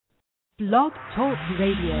Blog Talk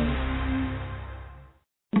Radio.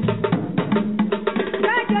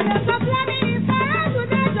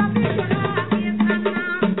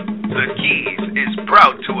 The Keys is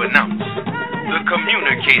proud to announce The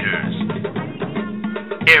Communicators,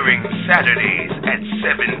 airing Saturdays at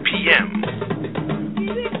 7 p.m.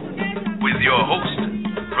 with your host,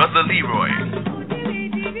 Brother Leroy,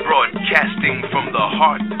 broadcasting from the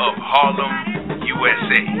heart of Harlem,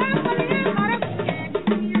 USA.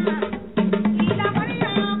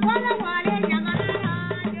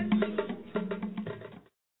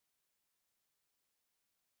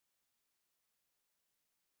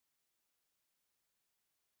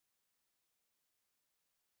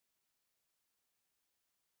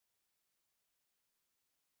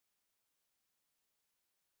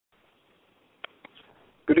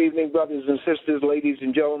 Good evening, brothers and sisters, ladies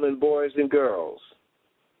and gentlemen, boys and girls.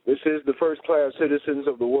 This is the First Class Citizens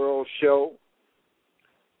of the World show,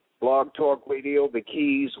 Blog Talk Radio, The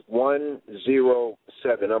Keys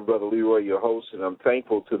 107. I'm Brother Leroy, your host, and I'm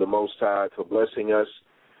thankful to the Most High for blessing us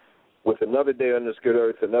with another day on this good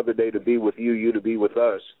earth, another day to be with you, you to be with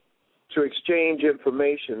us, to exchange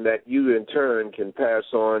information that you in turn can pass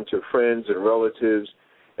on to friends and relatives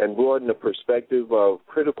and broaden the perspective of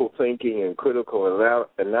critical thinking and critical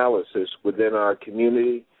analysis within our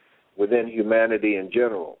community, within humanity in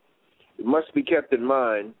general. It must be kept in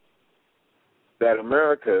mind that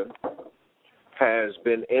America has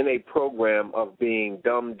been in a program of being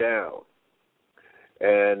dumbed down.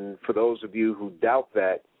 And for those of you who doubt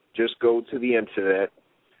that, just go to the internet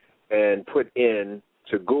and put in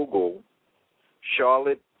to Google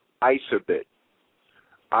Charlotte Iserbyt,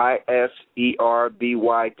 Iserbyte,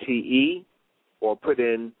 or put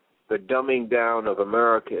in the dumbing down of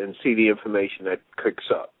America and see the information that clicks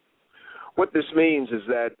up. What this means is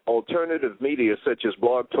that alternative media such as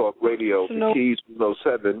Blog Talk Radio, The Keys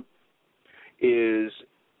 107, is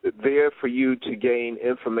there for you to gain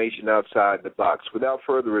information outside the box. Without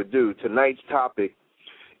further ado, tonight's topic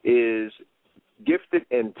is Gifted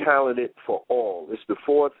and Talented for All. It's the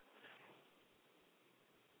fourth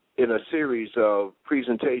in a series of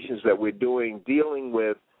presentations that we're doing dealing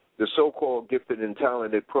with the so-called gifted and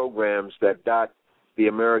talented programs that dot the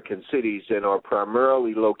American cities and are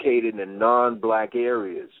primarily located in non-black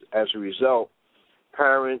areas. As a result,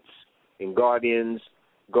 parents and guardians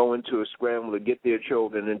go into a scramble to get their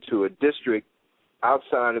children into a district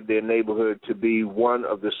outside of their neighborhood to be one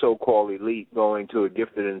of the so-called elite going to a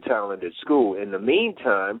gifted and talented school. In the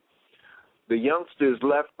meantime, the youngsters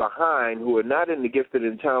left behind who are not in the gifted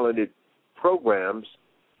and talented programs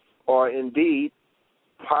are indeed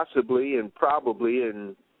possibly and probably,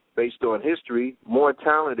 and based on history, more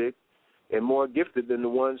talented and more gifted than the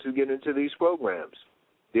ones who get into these programs.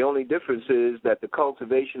 The only difference is that the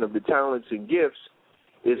cultivation of the talents and gifts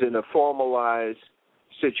is in a formalized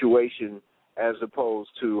situation as opposed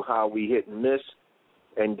to how we hit and miss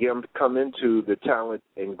and come into the talent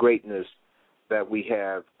and greatness that we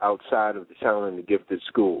have outside of the talent and gifted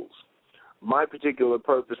schools. My particular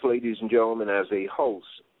purpose, ladies and gentlemen, as a host,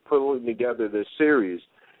 putting together this series,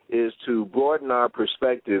 is to broaden our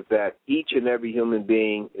perspective that each and every human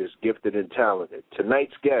being is gifted and talented.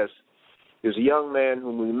 Tonight's guest is a young man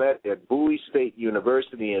whom we met at Bowie State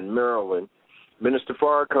University in Maryland. Minister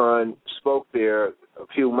Farrakhan spoke there a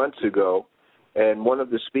few months ago, and one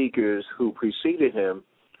of the speakers who preceded him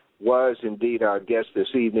was indeed our guest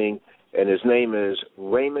this evening, and his name is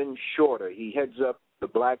Raymond Shorter. He heads up the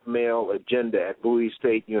BlackMale agenda at Bowie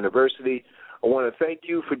State University. I want to thank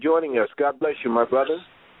you for joining us. God bless you, my brother.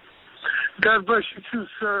 God bless you too,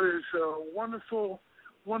 sir. It's a wonderful,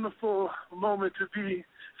 wonderful moment to be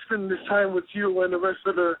spending this time with you and the rest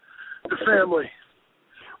of the family.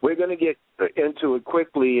 We're going to get into it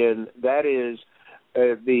quickly, and that is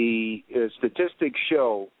the statistics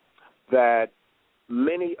show that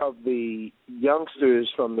many of the youngsters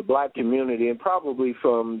from the black community, and probably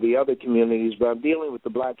from the other communities, but I'm dealing with the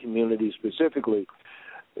black community specifically,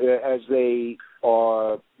 as they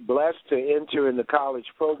are blessed to enter in the college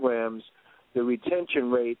programs, the retention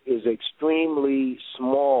rate is extremely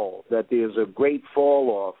small, that there's a great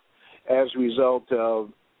fall-off as a result of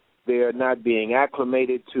their not being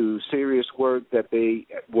acclimated to serious work, that they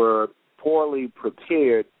were poorly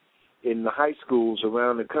prepared in the high schools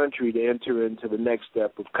around the country to enter into the next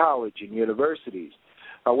step of college and universities.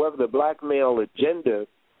 However, the BlackMale agenda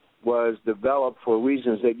was developed for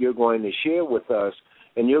reasons that you're going to share with us,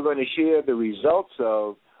 and you're going to share the results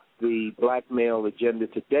of the BlackMale agenda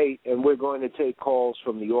to date, and we're going to take calls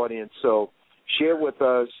from the audience. So share with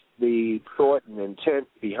us the thought and intent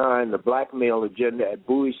behind the BlackMale agenda at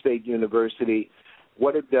Bowie State University,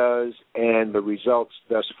 what it does, and the results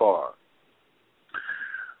thus far.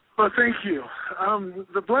 Well, thank you.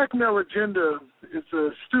 The BlackMale Agenda is a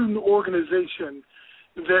student organization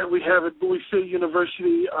that we have at Bowie State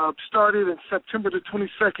University, started in September the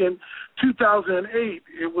 22nd, 2008.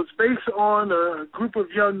 It was based on a group of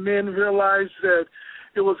young men realized that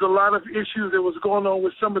there was a lot of issues that was going on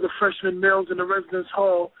with some of the freshman males in the residence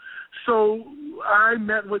hall. So I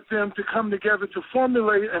met with them to come together to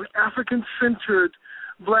formulate an African-centered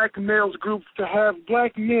black males group to have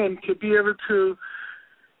black men to be able to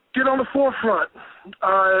get on the forefront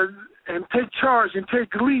and take charge and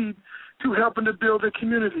take lead to helping to build a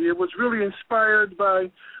community. It was really inspired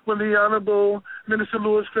by when the Honorable Minister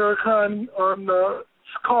Louis Farrakhan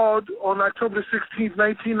called on October 16,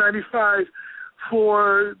 1995,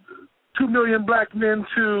 for 2 million black men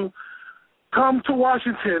to come to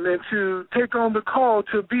Washington and to take on the call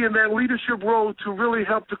to be in that leadership role to really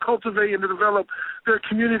help to cultivate and to develop their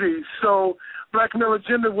communities. So BlackMale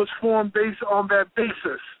Agenda was formed based on that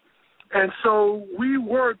basis. And so we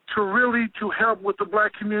work to really to help with the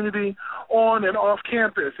black community on and off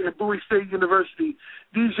campus at Bowie State University.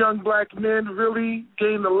 These young black men really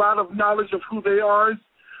gain a lot of knowledge of who they are,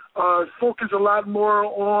 focus a lot more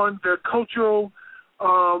on their cultural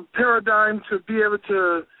paradigm to be able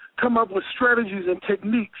to come up with strategies and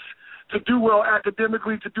techniques to do well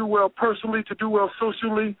academically, to do well personally, to do well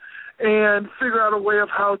socially, and figure out a way of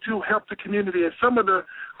how to help the community. And some of the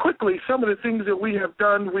things that we have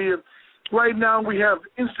done, right now we have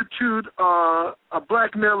instituted a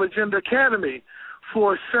BlackMale Agenda Academy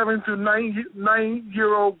for 7 to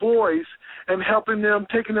 9-year-old boys and helping them,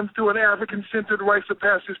 taking them through an African-centered rites of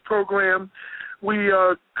passage program. We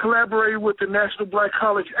collaborate with the National Black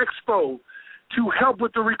College Expo to help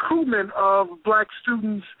with the recruitment of black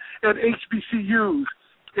students at HBCUs.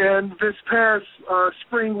 And this past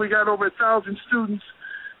spring, we got over 1,000 students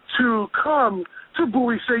to come to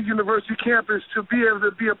Bowie State University campus to be able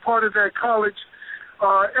to be a part of that college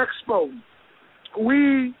expo.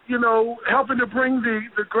 We, helping to bring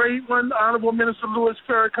the great one, Honorable Minister Louis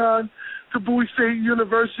Farrakhan, to Bowie State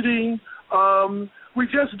University. We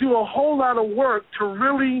just do a whole lot of work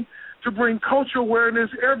to bring cultural awareness.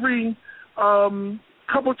 Every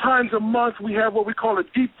couple times a month, we have what we call a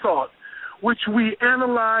deep thought, which we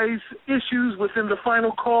analyze issues within the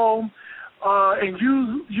final call and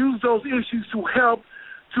use those issues to help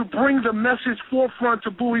to bring the message forefront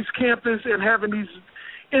to Bowie's campus and having these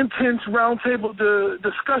intense roundtable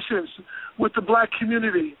discussions with the black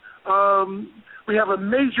community. We have a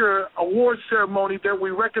major award ceremony that we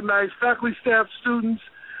recognize faculty, staff, students,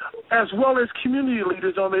 as well as community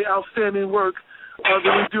leaders on the outstanding work that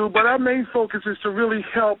we do. But our main focus is to really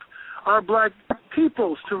help our black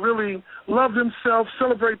peoples to really love themselves,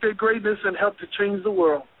 celebrate their greatness, and help to change the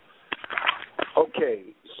world. Okay,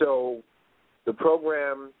 so the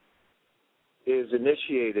program is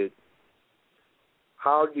initiated.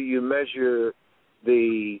 How do you measure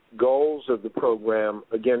the goals of the program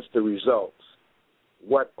against the results?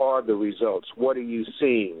 What are the results? What are you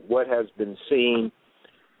seeing? What has been seen?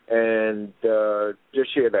 And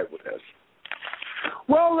just share that with us.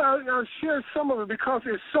 Well, I'll share some of it because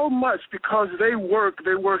there's so much, because they work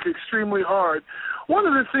extremely hard. One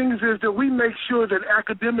of the things is that we make sure that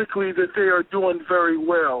academically that they are doing very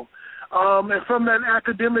well. And from that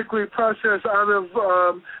academically process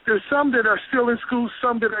there's some that are still in school,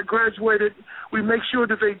 some that are graduated. We make sure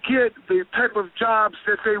that they get the type of jobs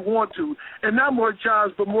that they want to, and not more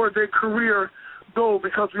jobs, but more their career goal,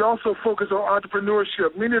 because we also focus on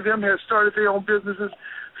entrepreneurship. Many of them have started their own businesses.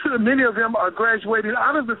 So many of them are graduating.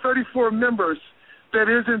 Out of the 34 members that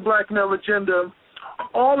is in BlackMale Agenda,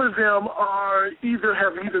 all of them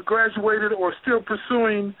have either graduated or still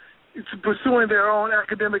pursuing their own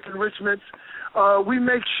academic enrichments. We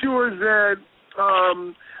make sure that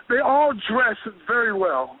they all dress very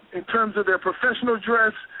well in terms of their professional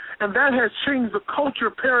dress, and that has changed the culture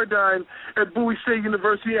paradigm at Bowie State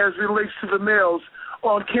University as it relates to the males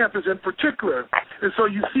on campus in particular. And so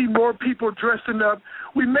you see more people dressing up.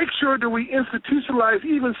 We make sure that we institutionalize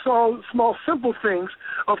even small, simple things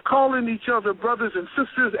of calling each other brothers and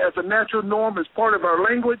sisters as a natural norm, as part of our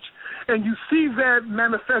language. And you see that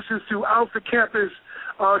manifested throughout the campus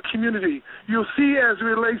community. You'll see as it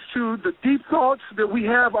relates to the deep thoughts that we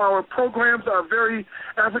have, our programs, our very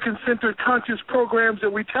African-centered conscious programs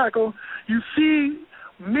that we tackle. You see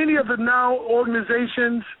many of the now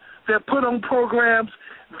organizations that put on programs,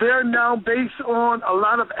 they're now based on a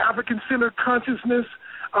lot of African-centered consciousness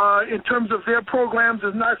in terms of their programs.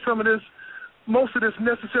 Is not most of this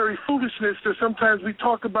necessary foolishness that sometimes we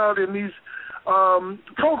talk about in these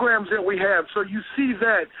programs that we have. So you see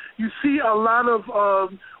that. You see a lot of,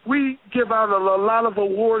 we give out a lot of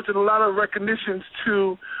awards and a lot of recognitions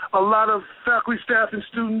to a lot of faculty, staff, and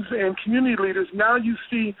students and community leaders. Now you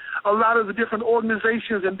see a lot of the different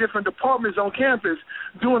organizations and different departments on campus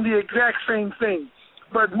doing the exact same thing.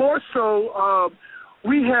 But more so,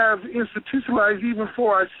 we have institutionalized even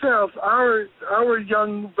for ourselves, our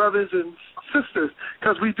young brothers and sisters,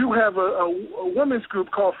 because we do have a women's group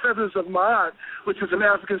called Feathers of Ma'at, which is an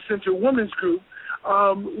African-centered women's group.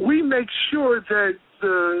 We make sure that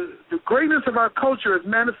the greatness of our culture is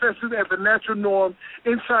manifested as a natural norm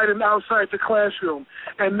inside and outside the classroom.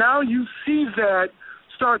 And now you see that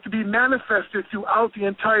start to be manifested throughout the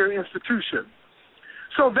entire institution.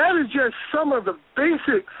 So that is just some of the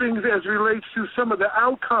basic things as relates to some of the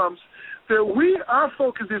outcomes that our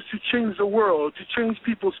focus is to change the world, to change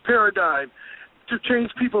people's paradigm, to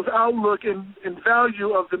change people's outlook and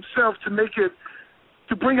value of themselves,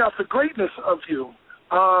 to bring out the greatness of you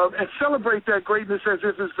and celebrate that greatness as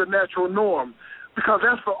if it's the natural norm, because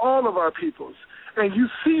that's for all of our peoples. And you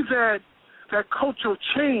see that cultural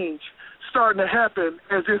change starting to happen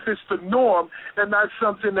as if it's the norm and not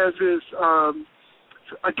something as is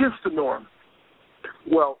against the norm.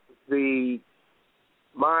 Well,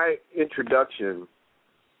 my introduction,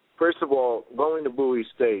 first of all, going to Bowie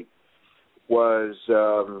State was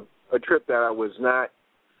a trip that I was not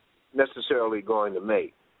necessarily going to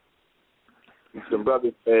make. Some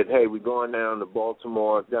brothers said, hey, we're going down to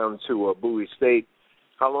Baltimore, down to Bowie State.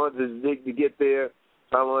 How long does it take to get there?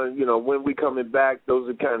 How long, when we coming back? Those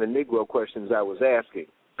are kind of Negro questions I was asking.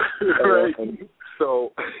 Right.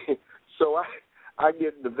 So I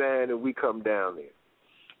get in the van and we come down there.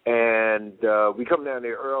 And we come down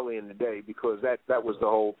there early in the day because that was the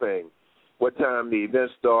whole thing. What time the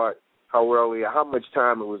event start, how early, how much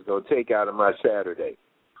time it was going to take out of my Saturday.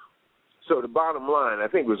 So the bottom line, I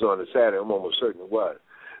think it was on a Saturday, I'm almost certain it was.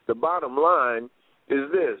 The bottom line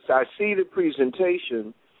is this. I see the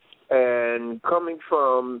presentation, and coming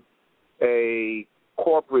from a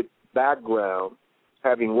corporate background,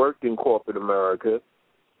 having worked in corporate America,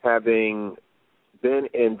 having been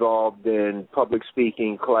involved in public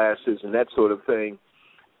speaking classes and that sort of thing,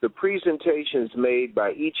 the presentations made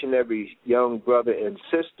by each and every young brother and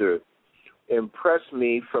sister impressed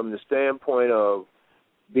me from the standpoint of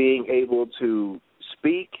being able to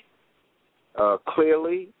speak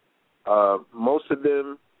clearly. Most of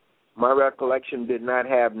them, my recollection, did not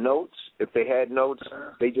have notes. If they had notes,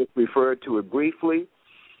 they just referred to it briefly.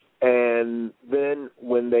 And then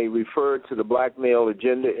when they referred to the BlackMale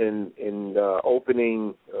agenda in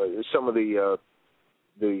opening some of the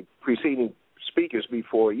preceding speakers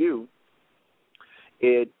before you,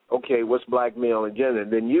 what's BlackMale agenda?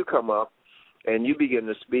 And then you come up and you begin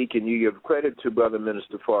to speak, and you give credit to Brother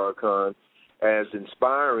Minister Farrakhan as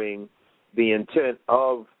inspiring the intent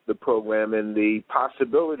of the program and the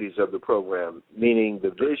possibilities of the program, meaning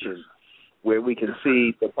the vision where we can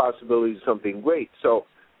see the possibilities of something great. So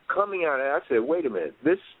coming out, I said, wait a minute,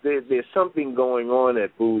 there's something going on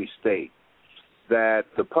at Bowie State that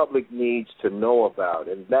the public needs to know about,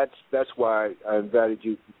 and that's why I invited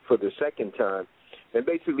you for the second time. And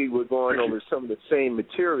basically we're going over some of the same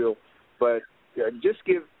material, but just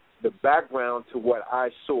give the background to what I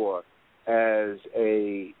saw as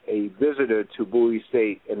a visitor to Bowie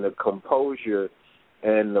State and the composure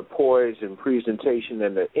and the poise and presentation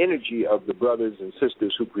and the energy of the brothers and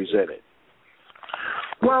sisters who presented.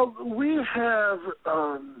 Well, we have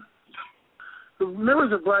the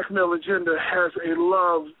members of BlackMale Agenda has a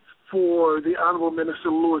love for the Honorable Minister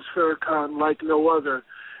Louis Farrakhan like no other.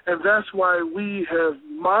 And that's why we have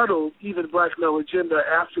modeled even BlackMale Agenda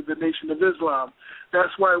after the Nation of Islam. That's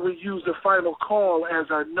why we use the final call as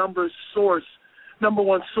our number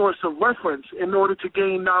one source of reference in order to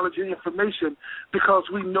gain knowledge and information, because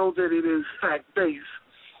we know that it is fact-based.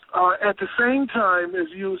 At the same time, as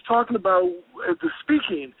you was talking about at the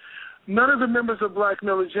speaking, none of the members of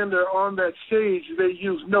BlackMale Agenda on that stage, they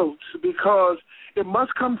use notes, because it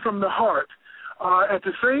must come from the heart. At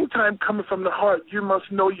the same time, coming from the heart, you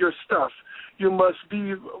must know your stuff. You must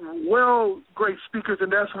be great speakers,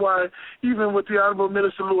 and that's why even with the Honorable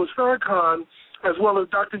Minister Louis Farrakhan, as well as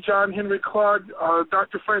Dr. John Henry Clark,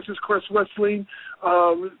 Dr. Francis Cress Wesleyan,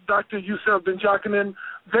 Dr. Yusuf Ben Jakanen,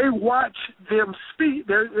 they watch them speak.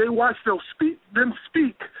 They watch them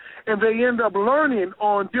speak, and they end up learning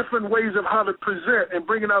on different ways of how to present and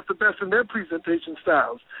bringing out the best in their presentation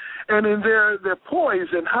styles, and in their poise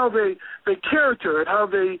and how they character and how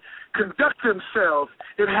they conduct themselves.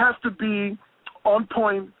 It has to be on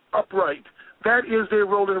point, upright. That is their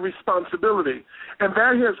role and responsibility, and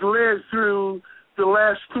that has led through the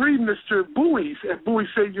last 3 Mr. Bowies at Bowie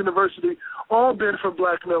State University, all been from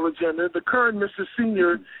BlackMale Agenda. The current Mr.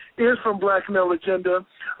 Senior is from BlackMale Agenda.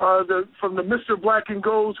 From the Mr. Black and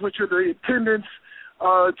Golds, which are the attendants,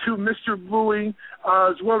 to Mr. Bowie,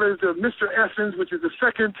 as well as the Mr. Essence, which is the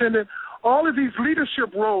second attendant. All of these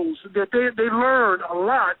leadership roles that they learn a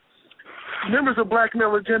lot. Members of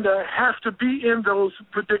BlackMale Agenda have to be in those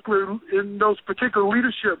particular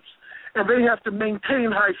leaderships, and they have to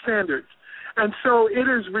maintain high standards. And so it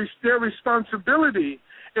is their responsibility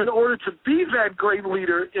in order to be that great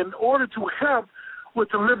leader, in order to help with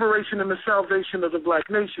the liberation and the salvation of the black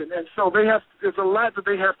nation. And so there's a lot that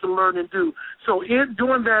they have to learn and do. So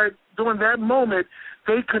during that moment,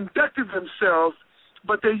 they conducted themselves,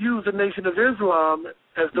 but they used the Nation of Islam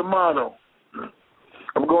as the model.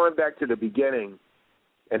 I'm going back to the beginning,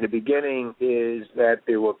 and the beginning is that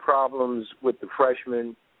there were problems with the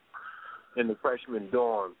freshmen in the freshman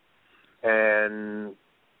dorm, and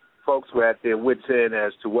folks were at their wits' end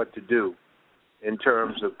as to what to do in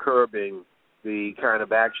terms of curbing the kind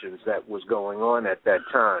of actions that was going on at that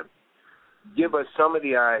time. Give us some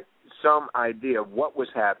idea of what was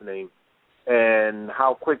happening and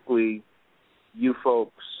how quickly you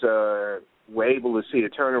folks were able to see a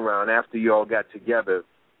turnaround after you all got together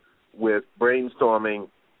with brainstorming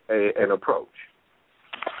an approach.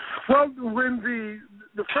 Well, when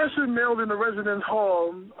the freshman males in the residence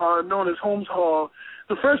hall, known as Holmes Hall,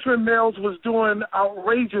 the freshman males was doing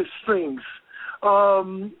outrageous things,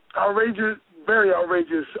 very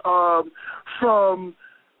outrageous, from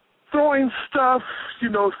throwing stuff,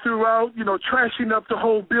 throughout, trashing up the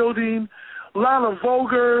whole building, a lot of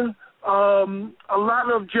vulgar, a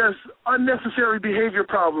lot of just unnecessary behavior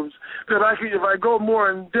problems that if I go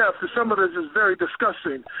more in depth, some of this is very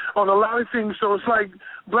disgusting on a lot of things. So it's like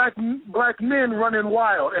black men running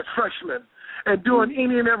wild as freshmen and doing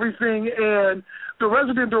any and everything. And the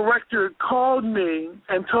resident director called me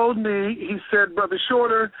and told me, he said, Brother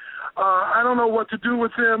Shorter, I don't know what to do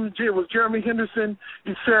with him. It was Jeremy Henderson.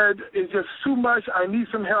 He said, it's just too much. I need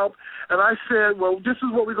some help. And I said, well, this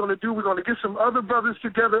is what we're going to do. We're going to get some other brothers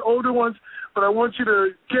together, older ones, but I want you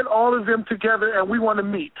to get all of them together, and we want to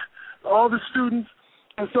meet, all the students.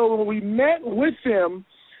 And so when we met with them,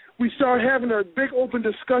 we started having a big open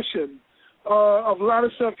discussion of a lot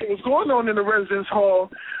of stuff that was going on in the residence hall.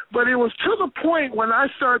 But it was to the point when I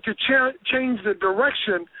started to change the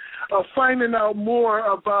direction of finding out more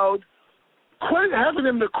about having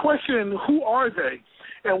them to question who are they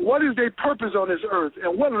and what is their purpose on this earth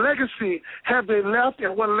and what legacy have they left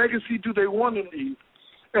and what legacy do they want to leave.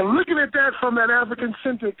 And looking at that from that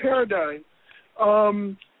African-centered paradigm,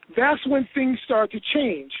 that's when things start to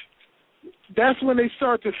change. That's when they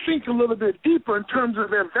start to think a little bit deeper in terms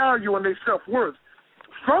of their value and their self-worth.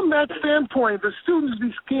 From that standpoint, the students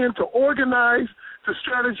began to organize, to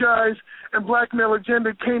strategize, and BlackMale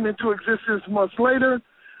Agenda came into existence months later,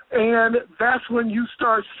 and that's when you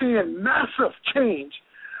start seeing massive change.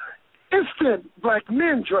 Instant black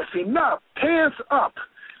men dressing up, pants up.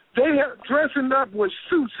 They are dressing up with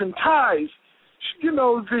suits and ties.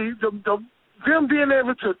 Them being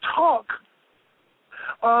able to talk,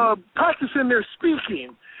 practicing their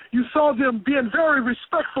speaking. You saw them being very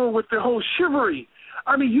respectful with the whole chivalry.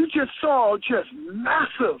 I mean, you just saw just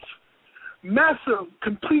massive,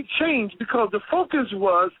 complete change because the focus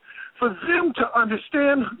was for them to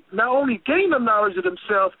understand, not only gain the knowledge of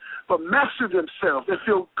themselves, but master themselves and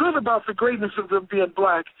feel good about the greatness of them being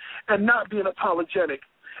black and not being apologetic.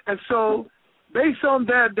 And so based on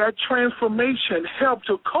that transformation helped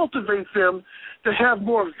to cultivate them to have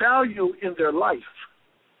more value in their life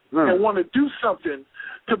and want to do something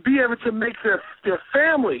to be able to make their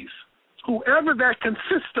families, whoever that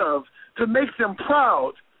consists of, to make them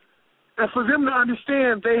proud. And for them to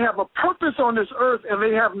understand they have a purpose on this earth and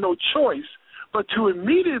they have no choice but to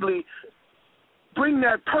immediately bring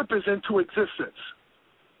that purpose into existence.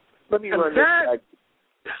 Let me run this.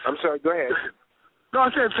 I'm sorry, go ahead. No, I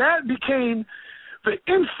said that became the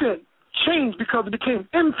instant change because it became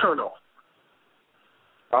internal.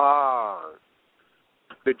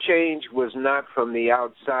 The change was not from the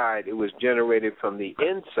outside. It was generated from the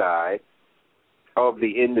inside of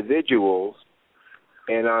the individuals.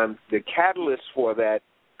 And the catalyst for that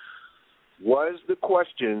was the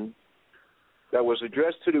question that was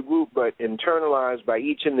addressed to the group but internalized by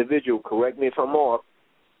each individual, correct me if I'm off,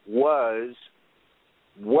 was,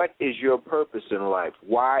 what is your purpose in life?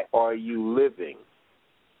 Why are you living?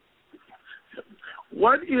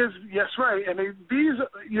 Yes, right. And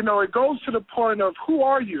it goes to the point of who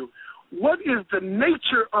are you? What is the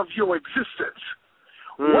nature of your existence?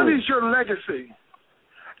 What is your legacy?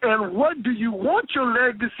 And what do you want your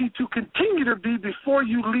legacy to continue to be before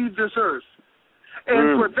you leave this earth?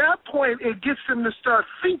 And for that point, it gets them to start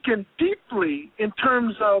thinking deeply in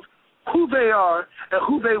terms of who they are and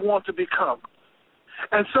who they want to become.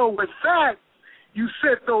 And so with that, you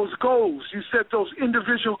set those goals. You set those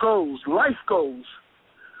individual goals, life goals,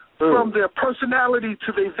 from their personality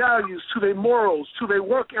to their values, to their morals, to their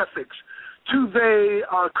work ethics, to their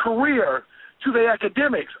career, to their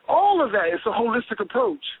academics. All of that is a holistic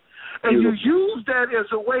approach. And you use that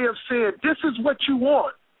as a way of saying, this is what you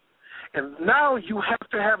want. And now you have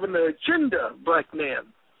to have an agenda, black man,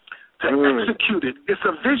 to execute it. It's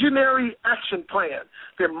a visionary action plan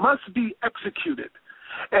that must be executed.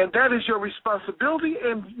 And that is your responsibility,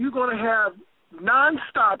 and you're going to have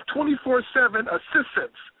nonstop, 24/7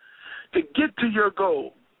 assistance to get to your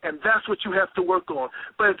goal. And that's what you have to work on.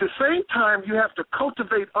 But at the same time, you have to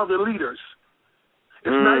cultivate other leaders.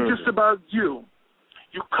 It's not just about you.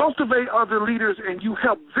 You cultivate other leaders, and you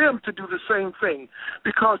help them to do the same thing,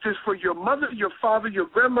 because it's for your mother, your father, your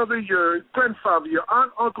grandmother, your grandfather, your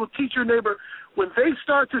aunt, uncle, teacher, neighbor. When they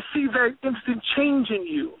start to see that instant change in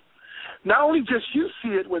you, not only just you see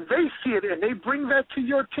it, when they see it and they bring that to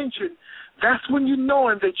your attention, that's when you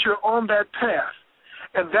know that you're on that path.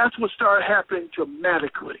 And that's what started happening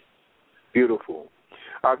dramatically. Beautiful.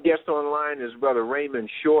 Our guest online is Brother Raymond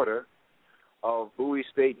Shorter of Bowie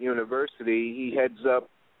State University. He heads up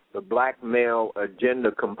the BlackMale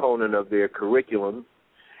agenda component of their curriculum,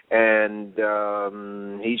 and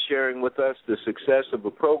he's sharing with us the success of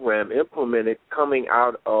a program implemented coming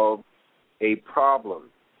out of a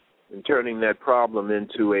problem and turning that problem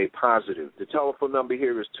into a positive. The telephone number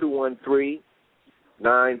here is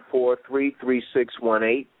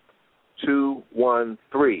 213-943-3618,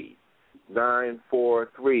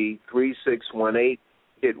 213-943-3618.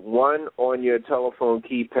 Hit 1 on your telephone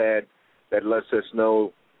keypad. That lets us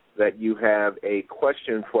know that you have a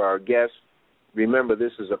question for our guest. Remember,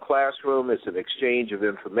 this is a classroom. It's an exchange of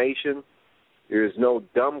information. There is no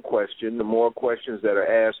dumb question. The more questions that are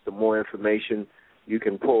asked, the more information you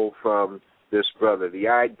can pull from this brother. The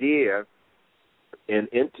idea in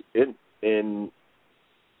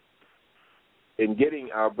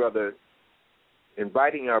getting our brother,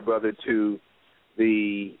 inviting our brother to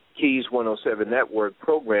the Keys 107 Network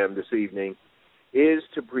program this evening is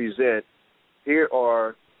to present, here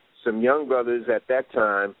are some young brothers at that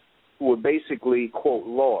time who were basically, quote,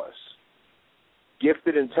 lost,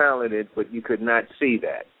 gifted and talented, but you could not see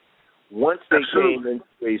that. Once they came into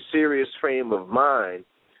a serious frame of mind,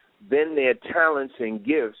 then their talents and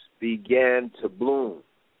gifts began to bloom.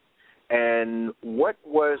 And what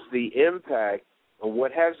was the impact, or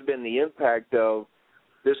what has been the impact of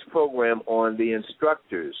this program on the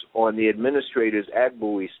instructors, on the administrators at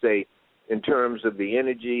Bowie State in terms of the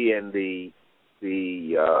energy and the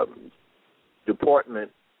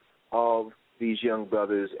deportment of these young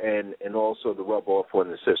brothers and also the rub off on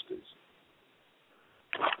the sisters?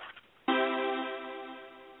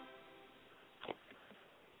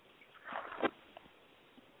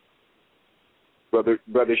 Brother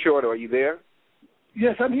Short, are you there?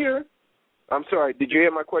 Yes, I'm here. I'm sorry. Did you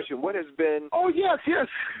hear my question? What has been? Oh, yes. I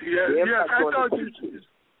thought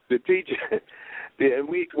the teacher. And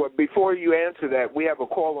before you answer that, we have a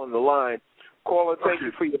call on the line. Caller, thank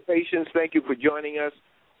you for your patience. Thank you for joining us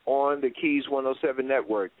on the Keys 107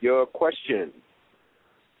 Network. Your question.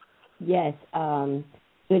 Yes.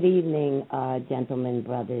 Good evening, gentlemen,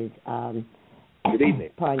 brothers. Good evening.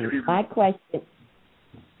 Pardon me.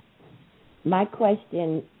 My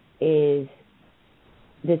question is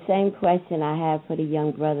the same question I had for the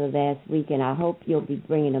young brother last week, and I hope you'll be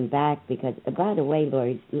bringing him back because, by the way,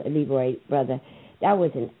 Leroy, brother, that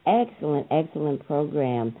was an excellent, excellent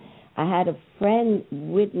program. I had a friend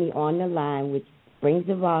with me on the line, which brings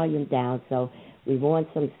the volume down, so we want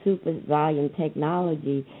some super volume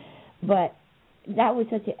technology. But that was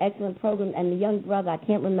such an excellent program, and the young brother, I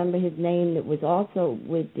can't remember his name, that was also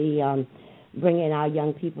with the bringing our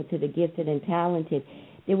young people to the gifted and talented.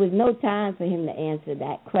 There was no time for him to answer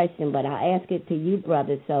that question, but I'll ask it to you,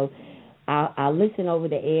 brother, so I'll listen over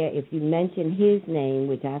the air. If you mention his name,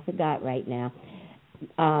 which I forgot right now,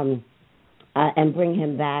 and bring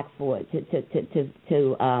him back to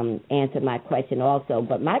answer my question also.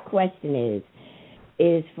 But my question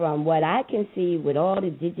is from what I can see with all the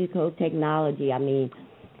digital technology, I mean,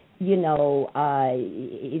 you know,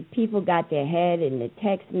 people got their head in the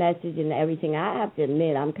text message and everything. I have to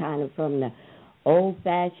admit, I'm kind of from the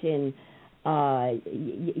old-fashioned,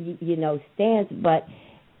 stance. But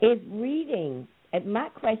if reading, my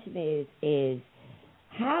question is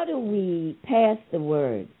how do we pass the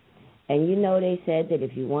word And you know they said that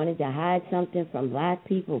if you wanted to hide something from black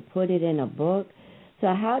people, put it in a book. So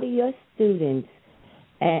how do your students,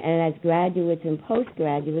 and as graduates and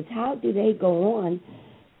postgraduates, how do they go on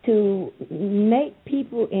to make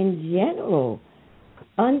people in general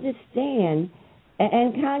understand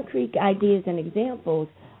and concrete ideas and examples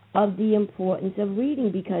of the importance of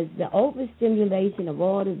reading? Because the overstimulation of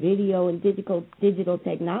all the video and digital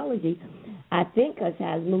technology, I think, us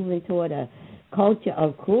has moving toward a culture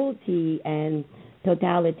of cruelty and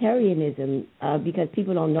totalitarianism because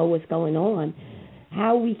people don't know what's going on.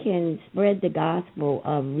 How we can spread the gospel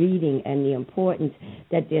of reading and the importance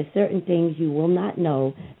that there are certain things you will not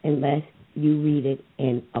know unless you read it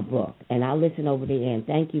in a book. And I'll listen over the end.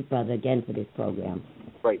 Thank you, brother, again for this program.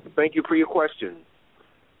 Right. Thank you for your question.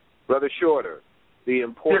 Brother Shorter, the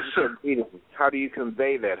importance of reading, how do you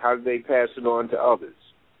convey that? How do they pass it on to others?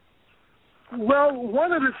 Well,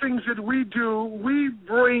 one of the things that we do, we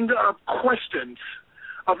bring up questions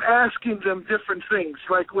of asking them different things.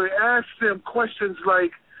 Like we ask them questions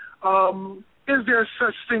like, is there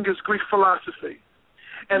such thing as Greek philosophy?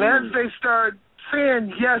 And as they start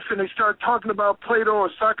saying yes and they start talking about Plato or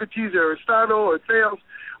Socrates or Aristotle or Thales,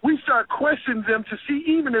 we start questioning them to see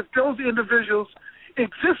even if those individuals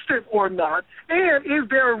existed or not, and is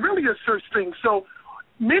there really a such thing? So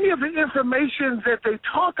many of the information that they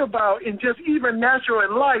talk about in just even natural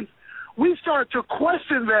life, we start to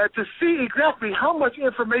question that to see exactly how much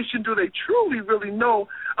information do they truly really know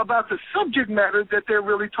about the subject matter that they're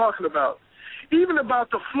really talking about. Even about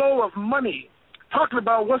the flow of money, talking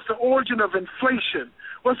about what's the origin of inflation,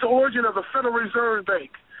 what's the origin of the Federal Reserve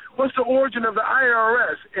Bank, what's the origin of the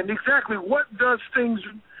IRS, and exactly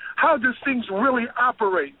how does things really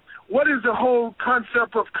operate? What is the whole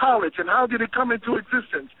concept of college and how did it come into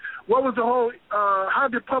existence? What was the whole, how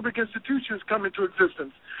did public institutions come into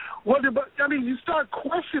existence? You start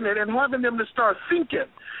questioning and having them to start thinking.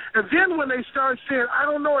 And then when they start saying, I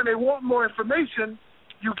don't know, and they want more information,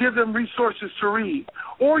 you give them resources to read.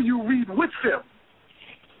 Or you read with them.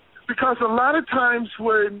 Because a lot of times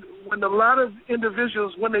when a lot of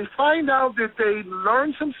individuals, when they find out that they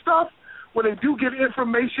learn some stuff, when they do get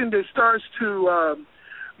information that starts to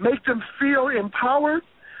make them feel empowered,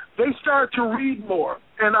 they start to read more.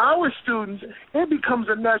 And our students, it becomes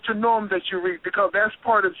a natural norm that you read because that's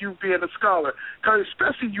part of you being a scholar. Because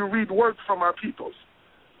especially you read work from our peoples.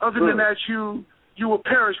 Other than that, you will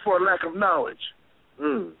perish for a lack of knowledge.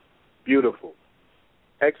 Beautiful.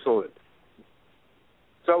 Excellent.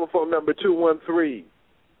 Telephone number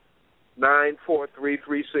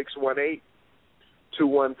 213-943-3618.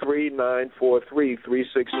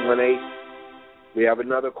 213-943-3618. We have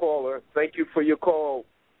another caller. Thank you for your call.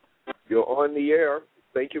 You're on the air.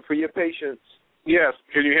 Thank you for your patience. Yes.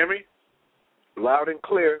 Can you hear me? Loud and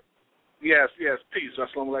clear. Yes. Peace.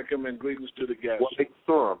 Assalamu alaikum and greetings to the guests.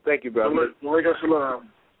 Thank you, brother.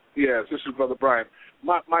 Yes, this is Brother Brian.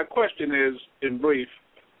 My question is, in brief,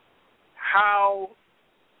 how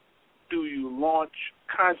do you launch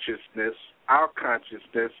consciousness, our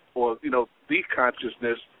consciousness, or, the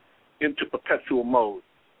consciousness into perpetual mode?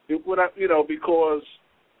 Because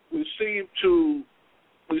we seem to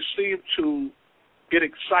get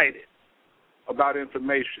excited about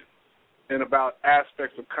information and about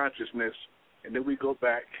aspects of consciousness, and then we go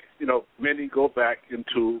back, many go back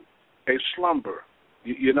into a slumber.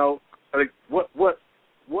 What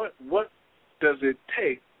does it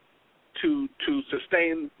take to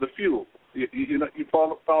sustain the fuel? You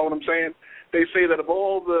follow what I'm saying? They say that of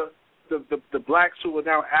all the blacks who are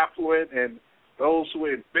now affluent and those who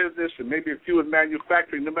are in business and maybe a few in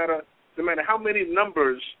manufacturing, no matter how many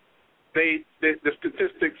numbers the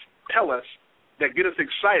statistics tell us that get us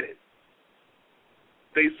excited,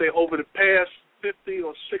 they say over the past 50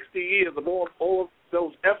 or 60 years of all of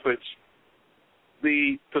those efforts,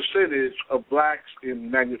 the percentage of blacks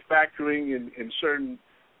in manufacturing and in certain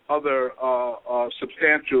other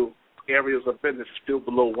substantial areas of business is still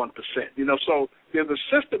below 1%. So there's a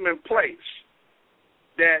system in place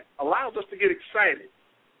that allows us to get excited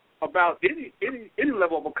about any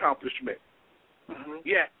level of accomplishment.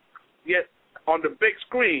 Yet on the big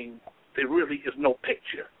screen there really is no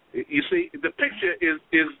picture. You see, the picture is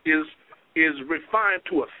refined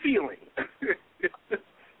to a feeling.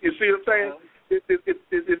 You see what I'm saying?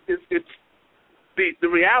 It's the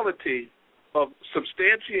reality of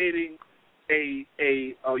substantiating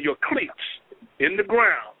your cleats in the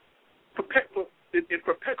ground in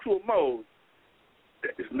perpetual mode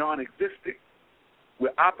that is non-existent.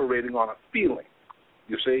 We're operating on a feeling,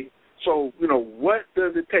 you see. So, what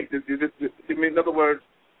does it take? In other words,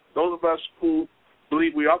 those of us who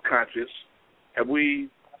believe we are conscious, have we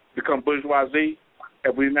become bourgeoisie?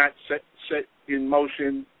 have we not set in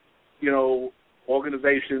motion,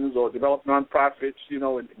 organizations or developed nonprofits,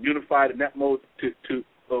 and unified in that mode to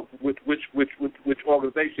which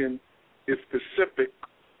organization is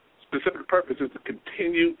specific purpose is to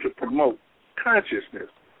continue to promote consciousness.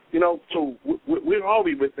 So where are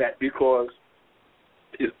we with that? Because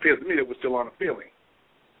it appears to me that we're still on a feeling.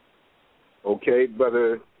 Okay,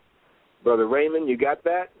 Brother Raymond, you got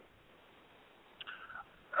that?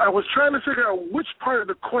 I was trying to figure out which part of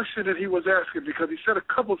the question that he was asking because he said a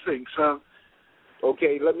couple things.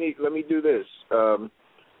 Okay, let me do this.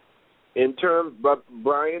 In terms,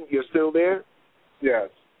 Brian, you're still there? Yes.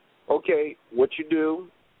 Okay, what you do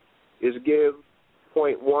is give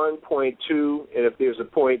point 1, point 2, and if there's a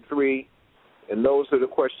point 3, and those are the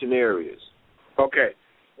question areas. Okay.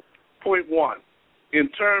 Point 1, in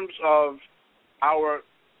terms of our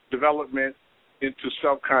development into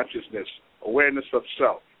self-consciousness, awareness of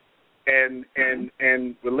self, and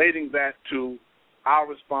relating that to our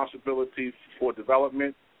responsibility for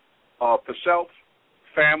development for self,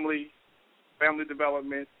 family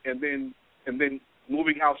development, and then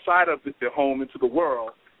moving outside of the home into the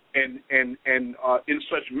world, and in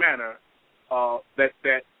such manner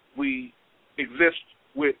that we exist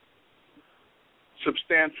with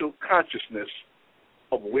substantial consciousness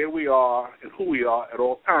of where we are and who we are at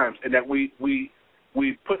all times, and that we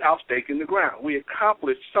put our stake in the ground. We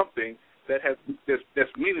accomplish something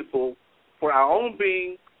that's meaningful for our own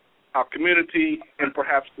being, our community, and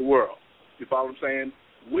perhaps the world. You follow what I'm saying?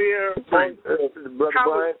 We're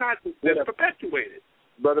consciousness perpetuated.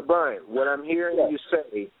 Brother Brian, what I'm hearing you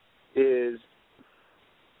say is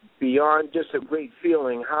beyond just a great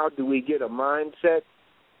feeling. How do we get a mindset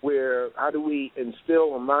how do we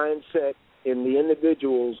instill a mindset in the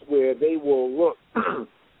individuals where they will look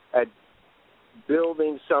at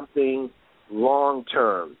building something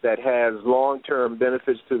long-term that has long-term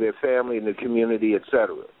benefits to their family and the community, et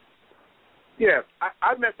cetera? Yeah,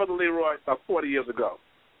 I met Brother Leroy about 40 years ago.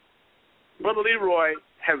 Brother Leroy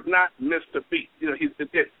has not missed a beat.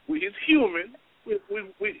 He's human.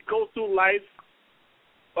 We go through life,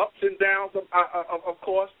 ups and downs, of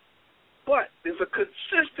course, but there's a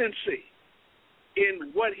consistency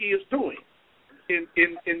in what he is doing, in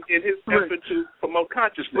his effort to promote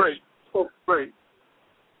consciousness. Right.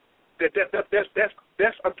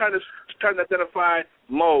 That's I'm trying to identify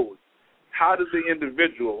mode. How does the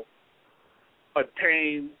individual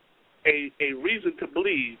attain a reason to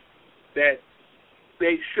believe that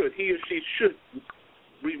he or she should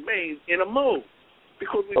remain in a mode?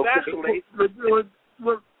 Because we vacillate.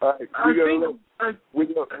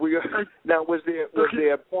 Now, was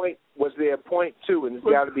there a point 2, and it's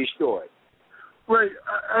got to be short? Right.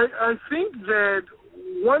 I think that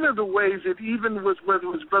one of the ways that even with whether it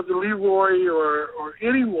was Brother Leroy or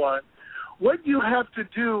anyone, what you have to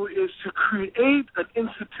do is to create an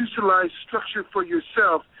institutionalized structure for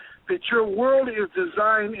yourself that your world is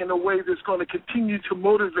designed in a way that's going to continue to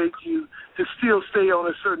motivate you to still stay on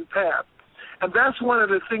a certain path. And that's one of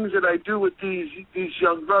the things that I do with these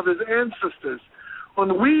young brothers and sisters.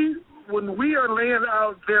 When we are laying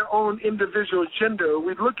out their own individual agenda,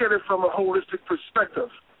 we look at it from a holistic perspective.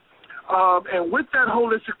 And with that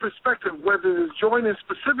holistic perspective, whether it's joining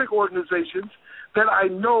specific organizations that I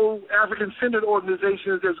know, African-centered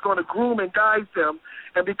organizations that's going to groom and guide them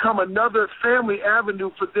and become another family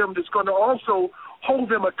avenue for them that's going to also hold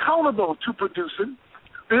them accountable to producing,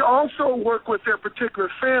 they also work with their particular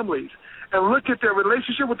families and look at their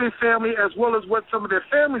relationship with their family as well as what some of their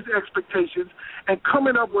family's expectations and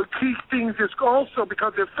coming up with key things that's also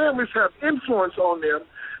because their families have influence on them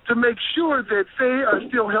to make sure that they are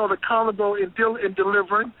still held accountable in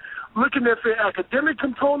delivering, looking at their academic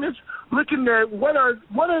components, looking at what are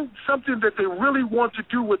something that they really want to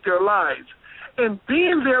do with their lives, and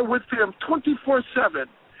being there with them 24/7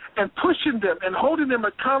 and pushing them and holding them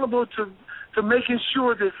accountable to making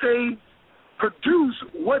sure that they produce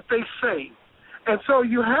what they say. And so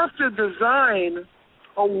you have to design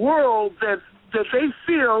a world that they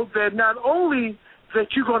feel that not only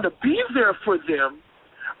that you're going to be there for them,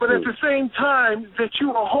 but at the same time that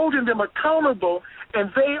you are holding them accountable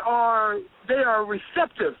and they are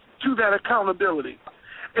receptive to that accountability.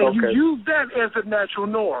 And you use that as a natural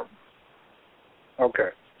norm.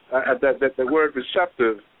 Okay. That the word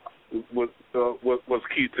receptive was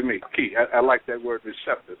key to me. I like that word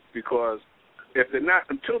receptive because if they're not,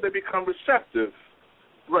 until they become receptive,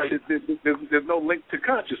 right, there's no link to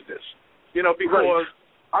consciousness. Because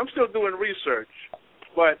I'm still doing research,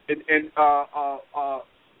 but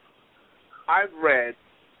I've read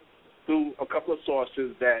through a couple of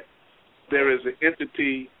sources that there is an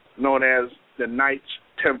entity known as the Knights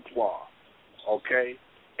Templar. okay,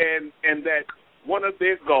 and that one of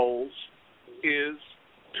their goals is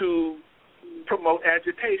to promote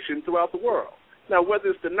agitation throughout the world. Now, whether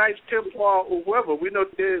it's the Knights Templar or whoever, we know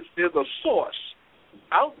there's a source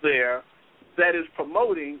out there that is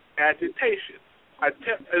promoting agitation.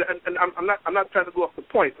 I'm not trying to go off the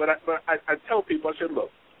point, but I tell people, I said,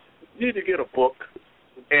 look, you need to get a book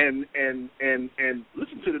and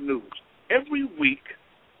listen to the news. Every week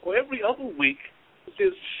or every other week,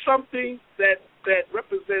 there's something that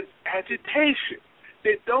represents agitation.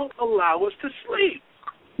 They don't allow us to sleep.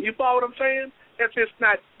 You follow what I'm saying? If it's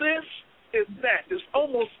not this, it's that. It's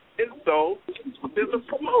almost as though there's a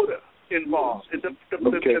promoter involved. And that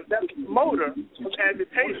promoter of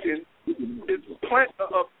agitation, its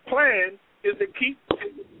plan is to keep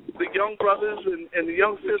the young brothers and the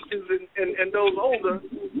young sisters and those older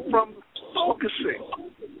from focusing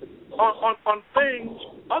on things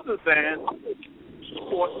other than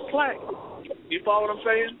sports play. You follow what I'm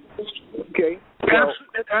saying? Okay.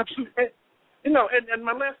 Absolutely. And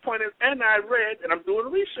my last point is, and I read, and I'm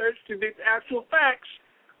doing research to get the actual facts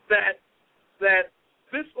that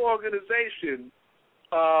this organization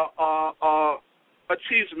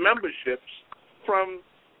achieves memberships from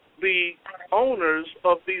the owners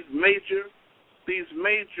of these major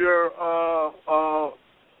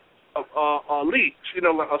leagues,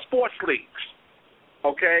 sports leagues,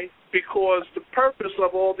 okay? Because the purpose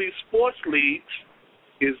of all these sports leagues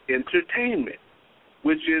is entertainment,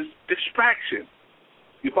 which is distraction.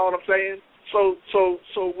 You follow what I'm saying? So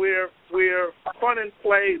where fun and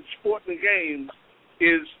play, sport and games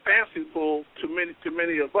is fanciful to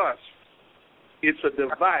many of us, it's a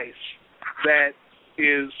device that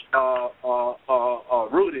is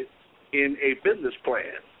rooted in a business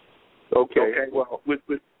plan. Okay. Well, with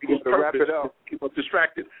to wrap it up, keep us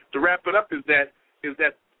distracted. To wrap it up is that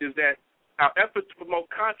our effort to promote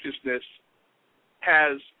consciousness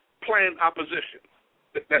has planned opposition.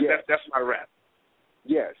 That's my wrap.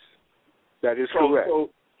 Yes, that is correct. So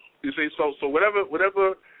you see, so whatever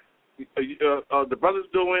the brothers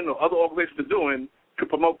doing or other organizations are doing to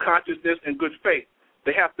promote consciousness and good faith,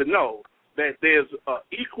 they have to know that there's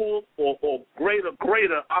equal or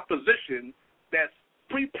greater opposition that's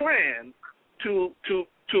pre-planned to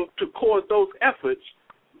cause those efforts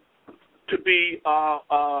to be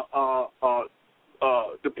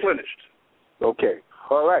deplenished. Okay.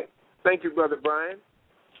 All right. Thank you, Brother Brian.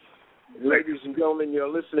 Ladies and gentlemen, you're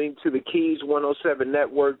listening to the Keys 107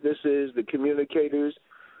 Network. This is The Communicators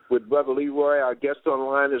with Brother Leroy. Our guest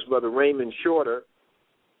online is Brother Raymond Shorter.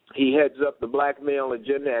 He heads up the BlackMale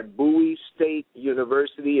agenda at Bowie State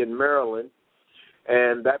University in Maryland,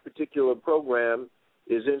 and that particular program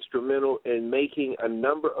is instrumental in making a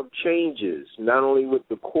number of changes, not only with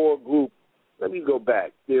the core group. Let me go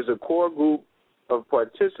back. There's a core group of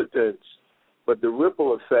participants, but the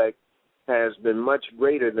ripple effect has been much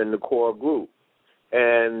greater than the core group.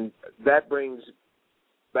 And that brings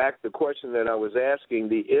back the question that I was asking,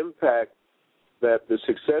 the impact that the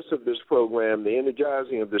success of this program, the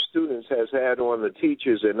energizing of the students, has had on the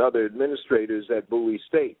teachers and other administrators at Bowie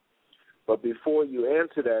State. But before you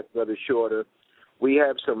answer that, Brother Shorter, we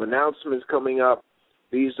have some announcements coming up.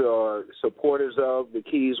 These are supporters of the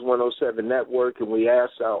Keys 107 Network, and we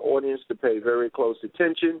ask our audience to pay very close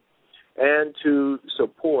attention and to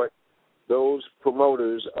support those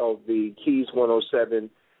promoters of the Keys 107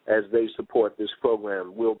 as they support this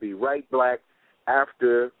program. We'll be right back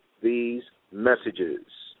after these messages.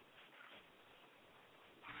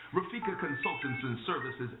 Rafika Consultants and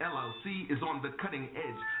Services, LLC, is on the cutting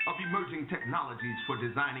edge of emerging technologies for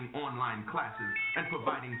designing online classes and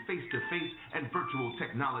providing face-to-face and virtual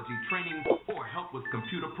technology training or help with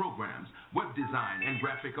computer programs, web design, and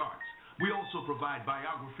graphic arts. We also provide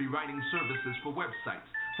biography writing services for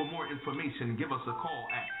websites. For more information, give us a call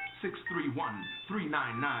at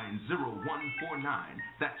 631-399-0149.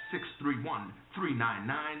 That's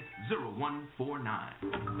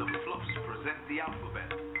 631-399-0149. The Fluffs present The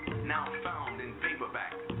Alphabet, now found in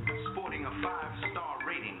paperback, sporting a 5-star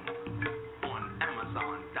rating on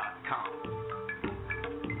Amazon.com.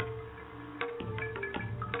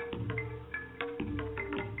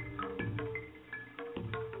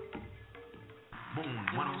 Moon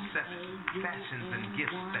 107, fashions and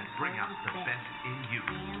gifts that bring out the best in you.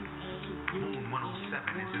 Moon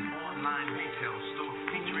 107 is an online retail store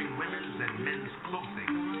featuring women's and men's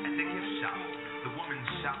clothing and a gift shop. The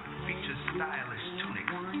women's shop features stylish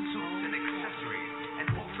tunics, suits, and accessories,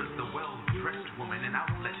 and offers the well-dressed woman an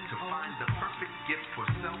outlet to find the perfect gift for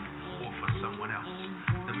self or for someone else.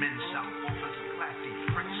 The men's shop offers classy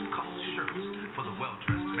French cut shirts for the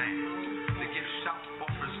well-dressed man. The gift shop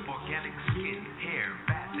offers organic skin, hair,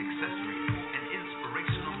 bath accessories, and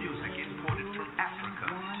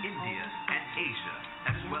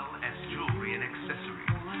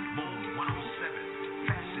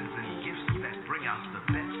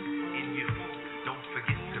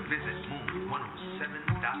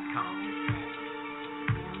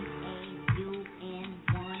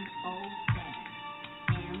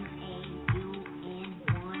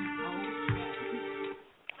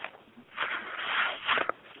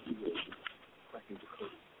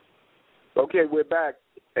Okay, we're back.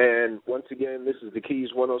 And once again, this is the Keys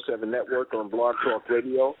 107 Network on Blog Talk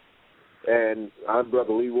Radio. And I'm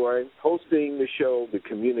Brother Leroy, hosting the show, The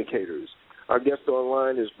Communicators. Our guest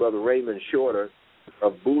online is Brother Raymond Shorter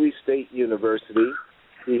of Bowie State University.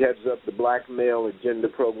 He heads up the BlackMale Agenda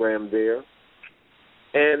program there.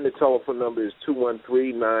 And the telephone number is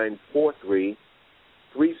 213-943-3618.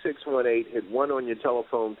 Hit 1 on your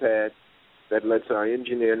telephone pad. That lets our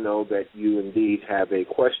engineer know that you indeed have a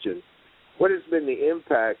question. What has been the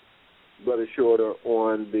impact, Brother Shorter,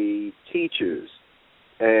 on the teachers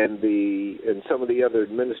and some of the other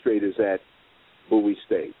administrators at Bowie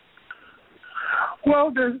State?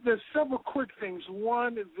 Well, there's several quick things.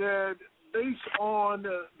 One, that based on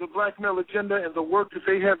the BlackMale Agenda and the work that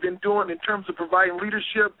they have been doing in terms of providing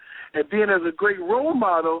leadership and being as a great role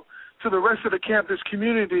model to the rest of the campus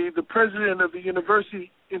community, the president of the university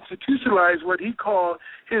institutionalized what he called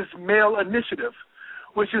his Male Initiative,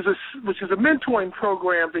 which is a mentoring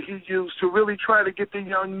program that he used to really try to get the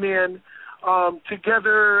young men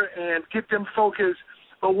together and get them focused.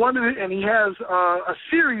 But and he has a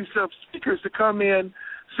series of speakers to come in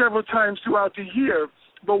several times throughout the year.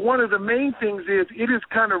 But one of the main things is it is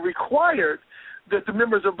kind of required that the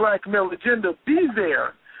members of BlackMale Agenda be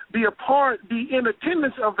there, be in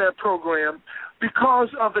attendance of that program because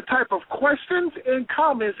of the type of questions and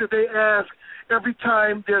comments that they ask every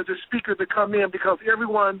time there's a speaker to come in, because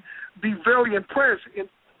everyone be very impressed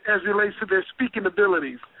as it relates to their speaking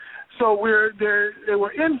abilities. So they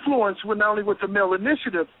were influenced not only with the Male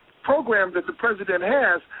Initiative program that the president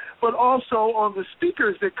has, but also on the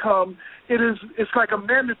speakers that come. It's like a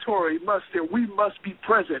mandatory must that we must be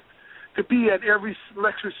present to be at every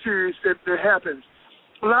lecture series that happens.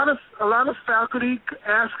 A lot of faculty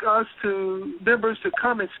ask us members to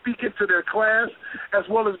come and speak into their class as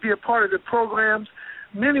well as be a part of the programs.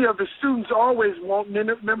 Many of the students always want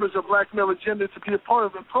members of BlackMale Agenda to be a part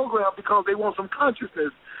of the program because they want some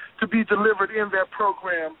consciousness to be delivered in that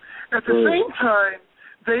program. At the same time,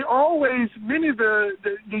 many of the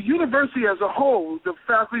university as a whole, the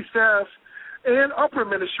faculty, staff, and upper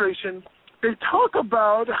administration, they talk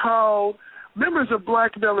about how members of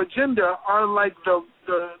BlackMale Agenda are like the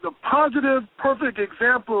positive, perfect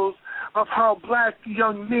examples of how black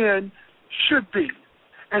young men should be.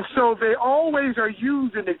 And so they always are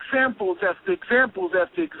using examples after examples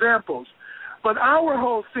after examples. But our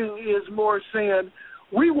whole thing is more saying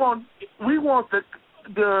we want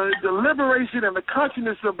the liberation and the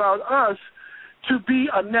consciousness about us to be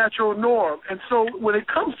a natural norm. And so when it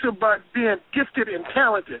comes to being gifted and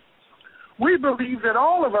talented, we believe that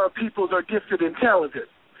all of our peoples are gifted and talented.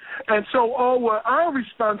 And so what our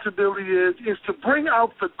responsibility is to bring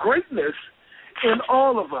out the greatness in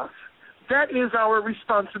all of us. That is our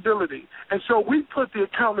responsibility. And so we put the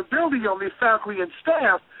accountability on the faculty and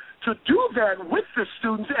staff to do that with the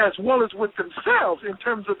students as well as with themselves in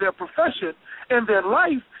terms of their profession and their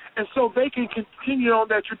life, and so they can continue on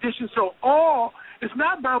that tradition. So it's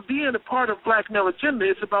not about being a part of BlackMale Agenda.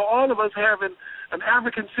 It's about all of us having an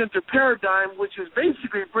African-centered paradigm, which is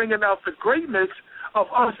basically bringing out the greatness of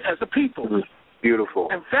us as a people. Beautiful.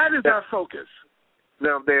 And that is our focus.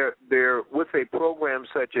 Now, they're with a program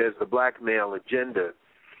such as the BlackMale Agenda,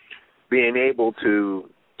 being able to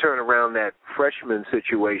turn around that freshman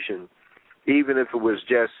situation, even if it was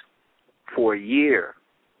just for a year,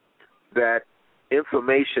 that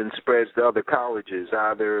information spreads to other colleges.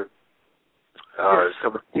 Either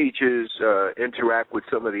some of the teachers interact with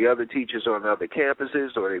some of the other teachers on other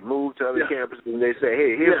campuses, or they move to other campuses and they say,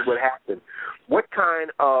 hey, here's what happened. What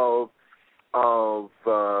kind of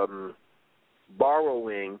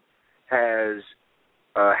borrowing has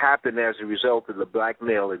happened as a result of the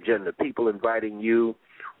BlackMale Agenda? People inviting you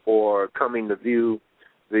or coming to view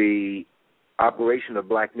the operation of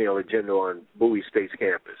BlackMale Agenda on Bowie State's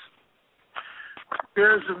campus?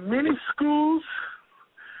 There's many schools,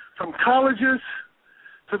 from colleges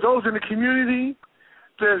to those in the community,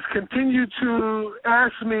 that continue to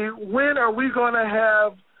ask me, when are we going to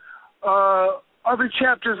have other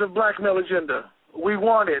chapters of BlackMale Agenda? We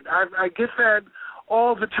want it. I get that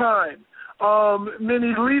all the time.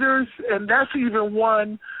 Many leaders, and that's even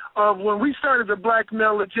one of when we started the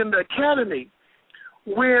BlackMale Agenda Academy,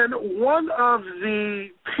 when one of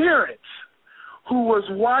the parents who was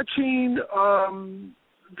watching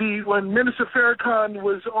when Minister Farrakhan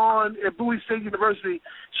was on at Bowie State University,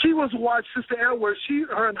 she was watching Sister Edwards,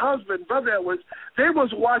 her and husband, Brother Edwards, they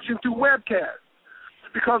was watching through webcast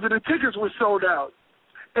because the tickets were sold out.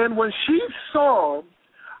 And when she saw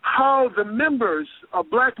how the members of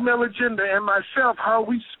BlackMale Agenda and myself, how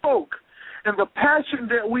we spoke, and the passion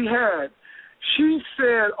that we had, she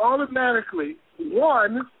said automatically,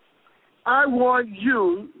 one, I want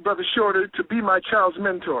you, Brother Shorter, to be my child's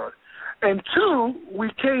mentor. And 2,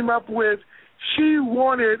 we came up with, she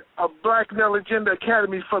wanted a BlackMale Agenda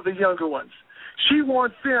Academy for the younger ones. She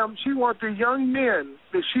wants the young men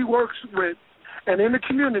that she works with and in the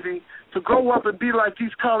community to grow up and be like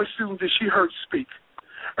these college students that she heard speak.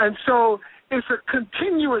 And so it's a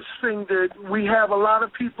continuous thing that we have a lot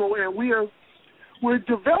of people, and we're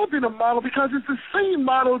developing a model because it's the same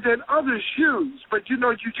model that others use, but you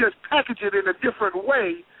just package it in a different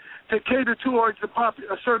way to cater towards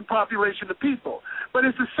a certain population of people. But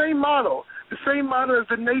it's the same model as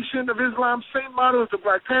the Nation of Islam, same model as the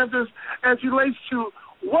Black Panthers, as relates to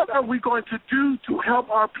what are we going to do to help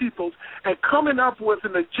our peoples, and coming up with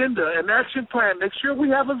an agenda, an action plan, make sure we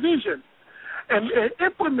have a vision, and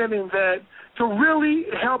implementing that to really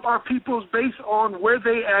help our peoples based on where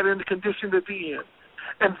they at in the condition that they're in.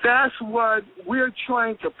 And that's what we're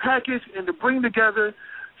trying to package and to bring together.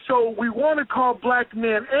 So we want to call black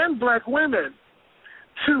men and black women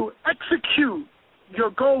to execute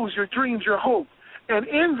your goals, your dreams, your hope. And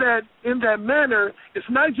in that manner, it's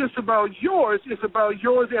not just about yours, it's about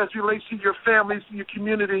yours as it relates to your families, your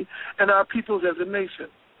community, and our peoples as a nation.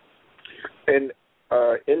 And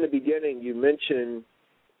in the beginning, you mentioned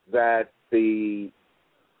that the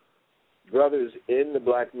brothers in the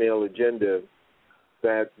BlackMale Agenda,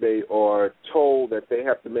 that they are told that they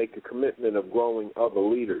have to make a commitment of growing other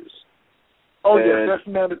leaders. Oh, yes, that's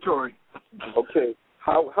mandatory. Okay.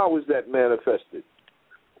 How is that manifested?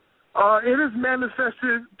 It is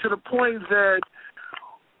manifested to the point that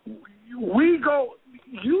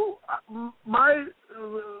my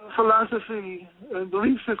philosophy and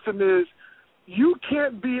belief system is you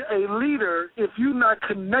can't be a leader if you're not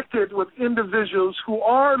connected with individuals who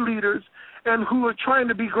are leaders and who are trying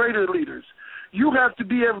to be greater leaders. You have to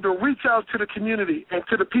be able to reach out to the community and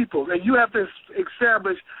to the people, and you have to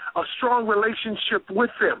establish a strong relationship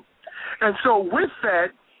with them. And so with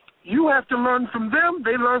that, you have to learn from them,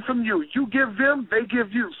 they learn from you. You give them, they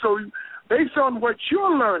give you. So based on what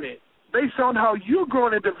you're learning, based on how you're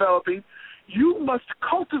growing and developing, you must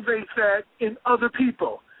cultivate that in other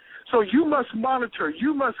people. So you must monitor,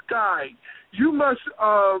 you must guide, you must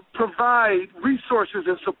provide resources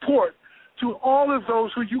and support to all of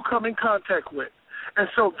those who you come in contact with. And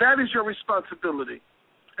so that is your responsibility.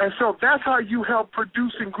 And so that's how you help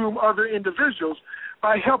produce and groom other individuals,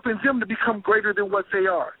 by helping them to become greater than what they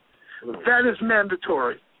are. That is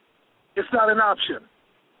mandatory. It's not an option.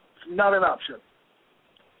 It's not an option.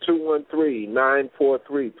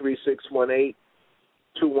 213-943-3618,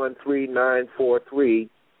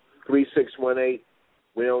 213-943-3618.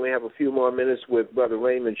 We only have a few more minutes with Brother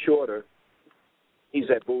Raymond Shorter. He's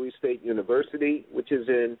at Bowie State University, which is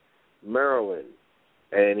in Maryland,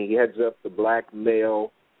 and he heads up the BlackMale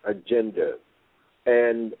Agenda.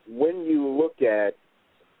 And when you look at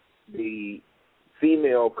the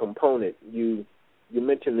female component, you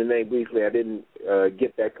mentioned the name briefly. I didn't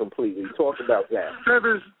get that completely. Talk about that.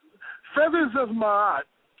 Feathers of Ma'at.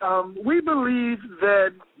 We believe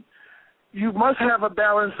that you must have a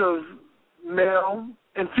balance of male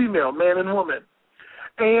and female, man and woman.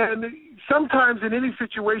 And sometimes in any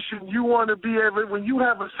situation, you want to be able, when you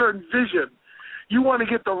have a certain vision, you want to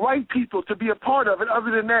get the right people to be a part of it.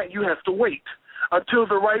 Other than that, you have to wait until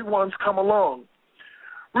the right ones come along.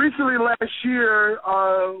 Recently, last year,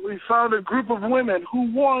 we found a group of women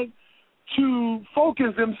who want to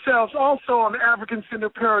focus themselves also on the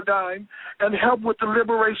African-centered paradigm and help with the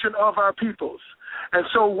liberation of our peoples. And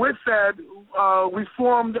so with that, we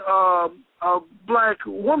formed a black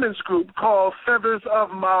women's group called Feathers of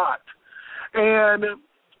Ma'at. And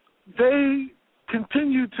they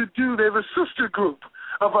continue to do, they're a sister group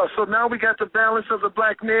of us. So now we got the balance of the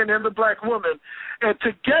black man and the black woman. And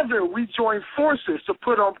together we join forces to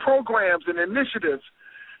put on programs and initiatives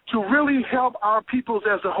to really help our peoples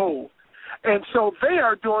as a whole. And so they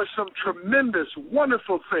are doing some tremendous,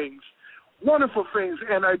 wonderful things.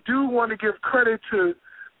 And I do want to give credit to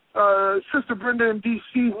Sister Brenda in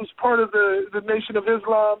D.C., who's part of the Nation of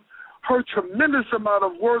Islam, her tremendous amount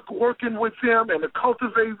of work working with them and to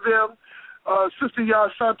cultivate them. Sister Yah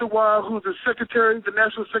Santawa, who's the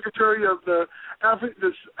National Secretary of the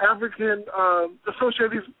African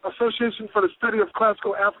Association for the Study of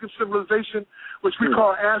Classical African Civilization, which we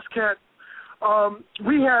call ASCAT.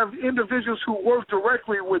 We have individuals who work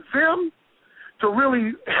directly with them to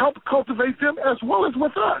really help cultivate them, as well as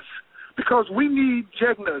with us, because we need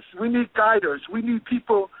jegnas, we need guiders, we need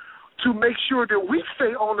people to make sure that we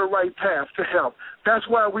stay on the right path to help. That's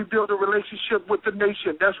why we build a relationship with the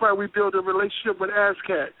nation. That's why we build a relationship with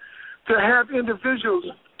ASCAT, to have individuals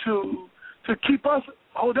to keep us,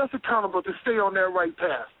 hold us accountable to stay on that right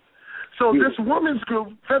path. So this women's group,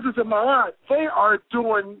 Feathers of Ma'at, they are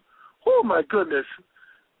doing, oh my goodness,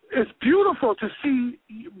 it's beautiful to see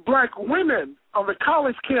black women on the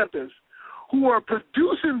college campus who are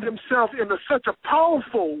producing themselves in such a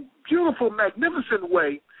powerful, beautiful, magnificent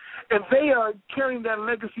way, and they are carrying that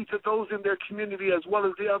legacy to those in their community as well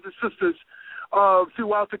as the other sisters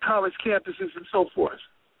throughout the college campuses and so forth.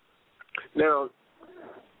 Now,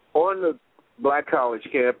 on the black college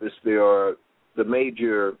campus, there are the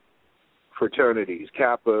major fraternities,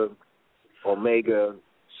 Kappa, Omega,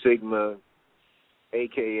 Sigma,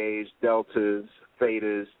 AKAs, Deltas,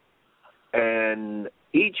 Thetas, and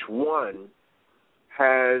each one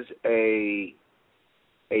has a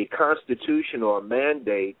constitution or a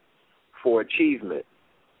mandate for achievement,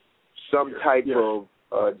 some type of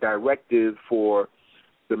directive for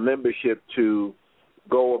the membership to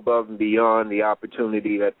go above and beyond the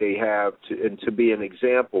opportunity that they have to be an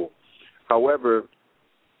example. However,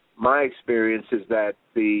 my experience is that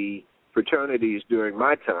the fraternities during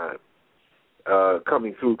my time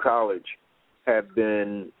coming through college have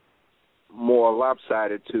been more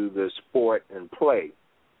lopsided to the sport and play.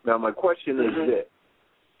 Now, my question is this.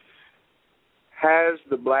 Has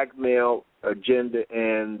the BlackMale agenda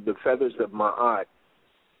and the Feathers of Ma'at,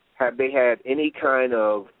 have they had any kind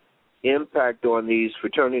of impact on these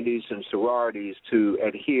fraternities and sororities to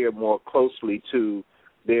adhere more closely to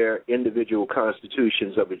their individual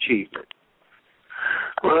constitutions of achievement?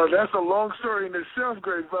 Well, that's a long story in itself,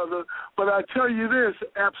 great brother. But I tell you this,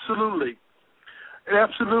 absolutely.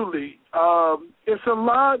 Absolutely. It's a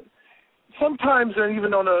lot. Sometimes, and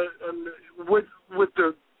even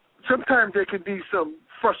sometimes there can be some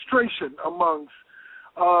frustration amongst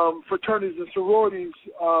fraternities and sororities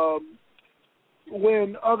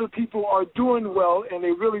when other people are doing well and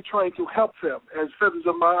they're really trying to help them, as Feathers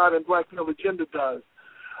of Ma'at and BlackMale Agenda does.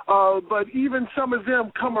 But even some of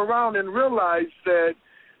them come around and realize that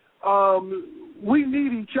we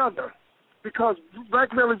need each other, because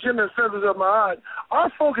BlackMale Agenda and Feathers of Ma'at,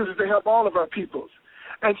 our focus is to help all of our peoples.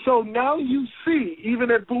 And so now you see,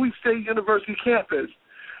 even at Bowie State University campus,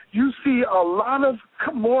 you see a lot of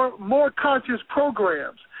more conscious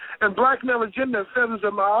programs. And BlackMale Agenda and Feathers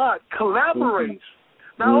of Ma'at collaborates,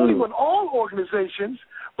 not only with all organizations,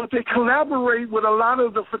 but they collaborate with a lot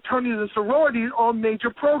of the fraternities and sororities on major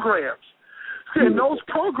programs. And those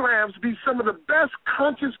programs be some of the best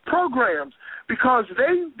conscious programs, because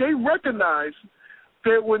they recognize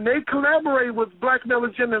that when they collaborate with BlackMale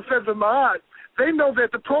Agenda and Feathers of Ma'at, they know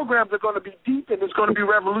that the programs are going to be deep and it's going to be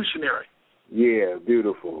revolutionary. Yeah,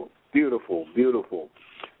 beautiful, beautiful, beautiful.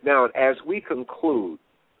 Now, as we conclude,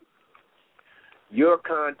 your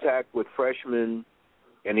contact with freshmen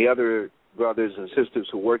and the other brothers and sisters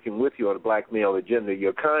who are working with you on the BlackMale Agenda,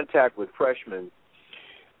 your contact with freshmen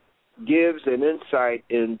gives an insight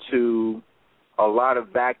into a lot of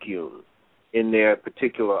vacuum in their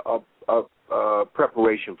particular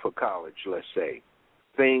preparation for college, let's say.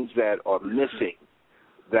 Things that are missing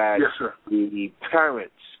that the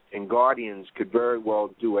parents and guardians could very well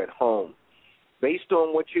do at home. Based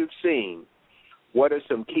on what you've seen, what are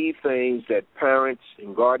some key things that parents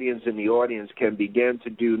and guardians in the audience can begin to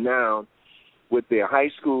do now with their high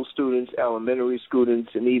school students, elementary students,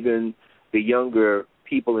 and even the younger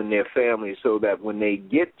people in their families, so that when they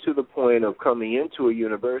get to the point of coming into a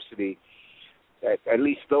university, at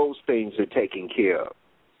least those things are taken care of?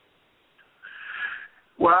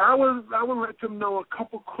 Well, I will let them know a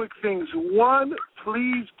couple quick things. One,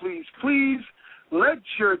 please, please, please let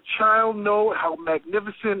your child know how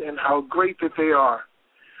magnificent and how great that they are.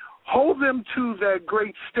 Hold them to that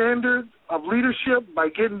great standard of leadership by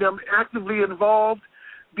getting them actively involved.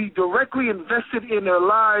 Be directly invested in their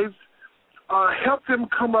lives. Help them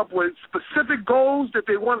come up with specific goals that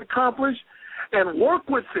they want to accomplish, and work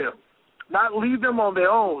with them, not leave them on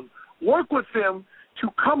their own. Work with them to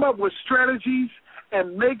come up with strategies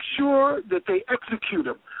and make sure that they execute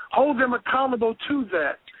them. Hold them accountable to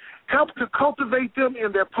that. Help to cultivate them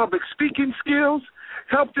in their public speaking skills.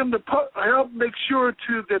 Help them to help make sure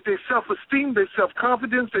that their self-esteem, their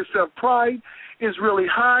self-confidence, their self-pride is really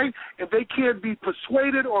high, and they can't be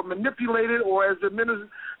persuaded or manipulated, or as the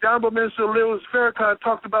Honorable Minister Louis Farrakhan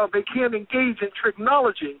talked about, they can't engage in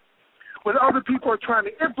technology when other people are trying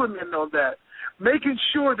to implement on that. Making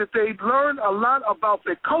sure that they learn a lot about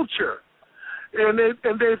their culture, and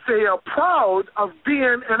they are proud of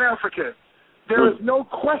being an African. There is no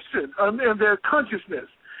question in their consciousness,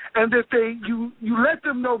 and that you let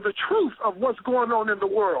them know the truth of what's going on in the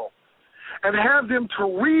world, and have them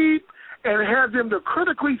to read and have them to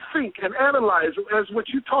critically think and analyze, as what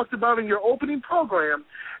you talked about in your opening program.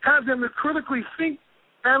 Have them to critically think,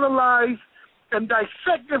 analyze, and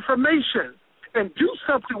dissect information and do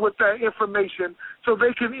something with that information so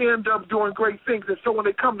they can end up doing great things. And so when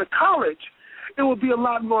they come to college, it will be a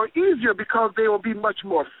lot more easier because they will be much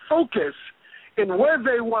more focused in where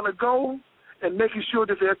they want to go and making sure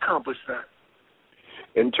that they accomplish that.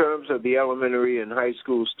 In terms of the elementary and high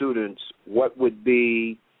school students, what would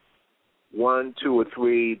be 1, 2, or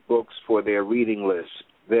 3 books for their reading list,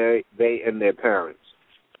 they and their parents?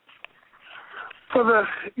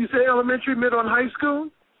 You say elementary, middle, and high school?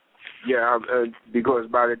 Yeah, because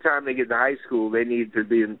by the time they get to high school, they need to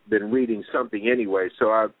been reading something anyway.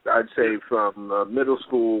 So I'd say from middle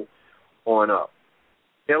school on up.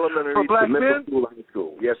 Elementary to middle school, high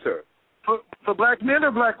school. Yes, sir. For black men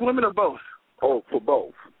or black women or both? Oh, for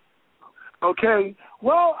both. Okay.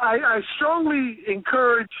 Well, I strongly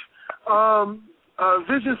encourage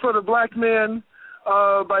Vision for the Black Man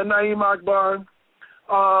by Naeem Akbar.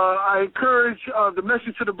 I encourage The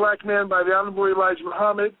Message to the Black Man by the Honorable Elijah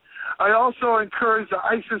Muhammad. I also encourage the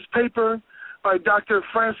ISIS Paper by Dr.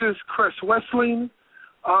 Francis Cress Wessling.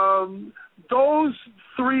 Those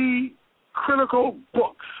 3 critical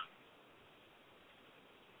books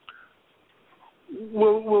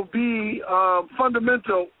will be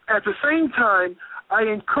fundamental. At the same time, I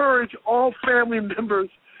encourage all family members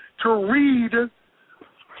to read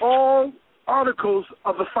all articles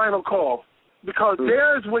of The Final Call, because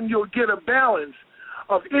there's when you'll get a balance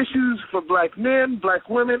of issues for black men, black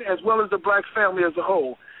women, as well as the black family as a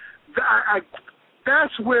whole.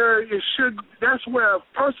 That's where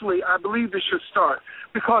personally I believe it should start,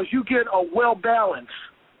 because you get a well-balanced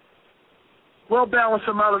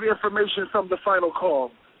amount of information from The Final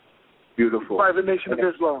Call. Beautiful. By the Nation of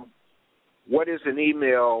Islam. What is an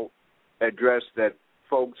email address that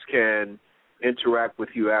folks can interact with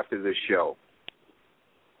you after this show?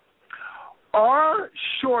 R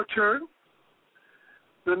Shorter,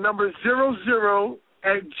 the number 00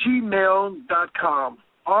 at gmail.com.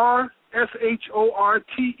 RSHORTER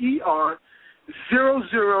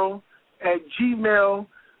 00 at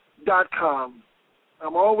gmail.com.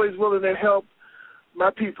 I'm always willing to help my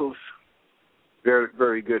peoples. Very,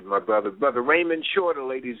 very good, my brother. Brother Raymond Shorter,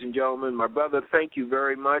 ladies and gentlemen. My brother, thank you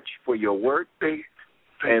very much for your work. Thank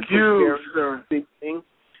you, sir.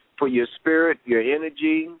 For your spirit, your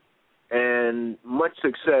energy, and much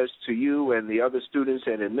success to you and the other students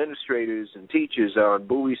and administrators and teachers on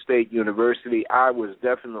Bowie State University. I was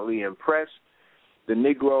definitely impressed. The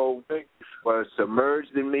Negro was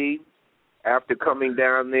submerged in me after coming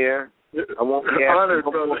down there. I won't be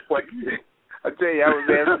asking no more questions. I tell you, I was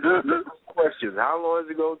asking questions. How long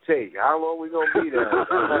is it going to take? How long are we going to be there?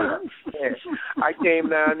 I came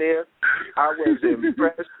down there. I was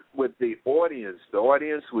impressed with the audience. The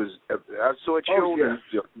audience was, I saw children,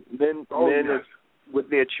 men with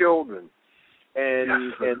their children.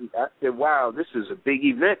 And I said, wow, this is a big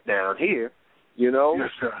event down here, you know?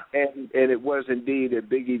 Yes, sir. And it was indeed a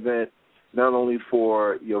big event, not only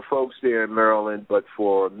for your folks there in Maryland, but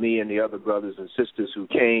for me and the other brothers and sisters who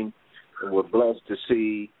came. And we're blessed to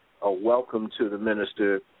see a welcome to the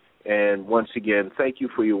minister. And once again, thank you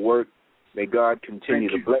for your work. May God continue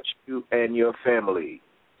to bless you and your family.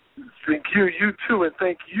 Thank you. You too. And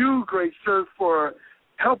thank you, great sir, for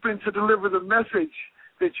helping to deliver the message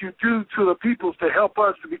that you do to the people to help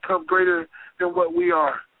us to become greater than what we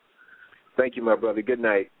are. Thank you, my brother. Good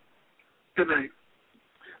night. Good night.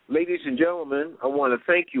 Ladies and gentlemen, I want to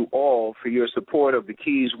thank you all for your support of the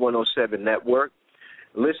Keys 107 Network,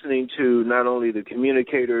 listening to not only the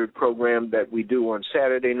Communicator program that we do on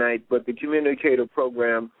Saturday night, but the Communicator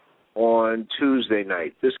program on Tuesday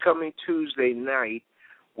night. This coming Tuesday night,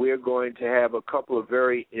 we're going to have a couple of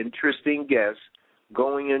very interesting guests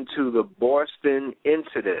going into the Boston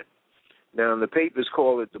incident. Now, the papers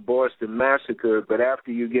call it the Boston Massacre, but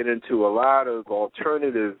after you get into a lot of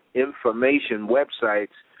alternative information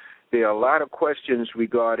websites, there are a lot of questions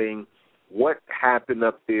regarding what happened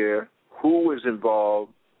up there, who was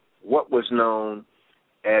involved, what was known,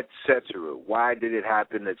 etc. Why did it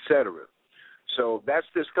happen, etc. So that's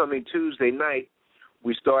this coming Tuesday night.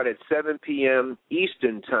 We start at 7 p.m.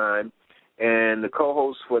 Eastern Time, and the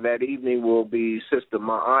co-host for that evening will be Sister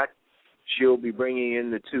Ma'at. She'll be bringing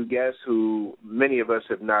in the 2 guests who many of us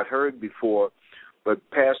have not heard before, but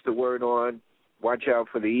pass the word on. Watch out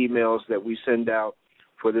for the emails that we send out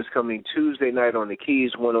for this coming Tuesday night on the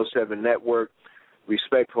Keys 107 Network,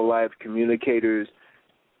 Respectful Life Communicators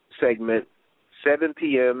segment, 7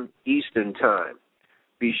 p.m. Eastern Time.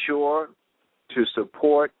 Be sure to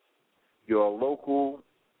support your local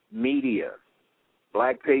media,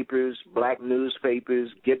 black papers, black newspapers.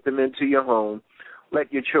 Get them into your home.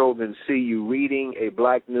 Let your children see you reading a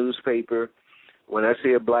black newspaper. When I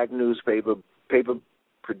say a black newspaper, paper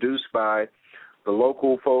produced by the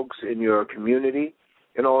local folks in your community.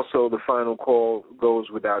 And also the final call goes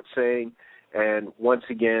without saying. And once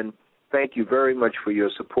again, thank you very much for your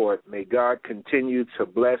support. May God continue to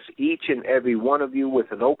bless each and every one of you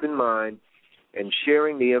with an open mind and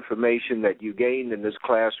sharing the information that you gained in this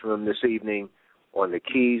classroom this evening on the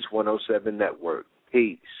Keys 107 Network.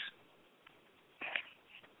 Peace.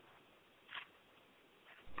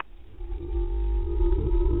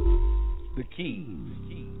 The Keys,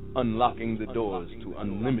 unlocking the doors to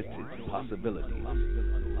unlimited possibilities.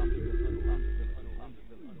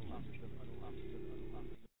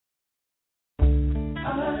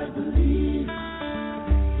 I believe,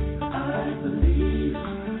 I believe,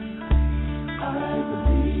 I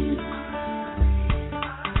believe,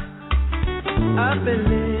 I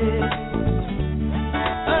believe,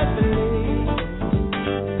 I believe,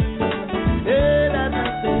 in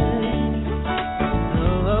everything.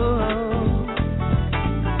 Oh,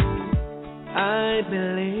 I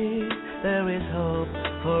believe there is hope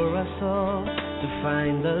for us all to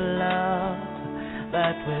find the love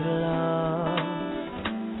that we love.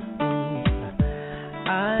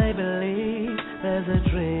 I believe there's a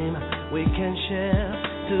dream we can share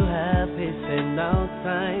to have peace in our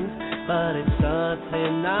times, but it starts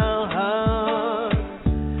in our hearts.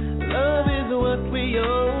 Love is what we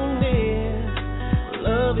all need.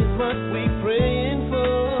 Love is what we're praying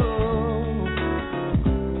for.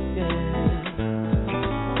 Yeah.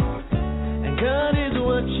 And God is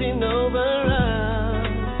watching over us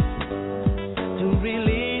to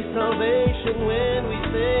release salvation when we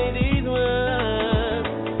say these words.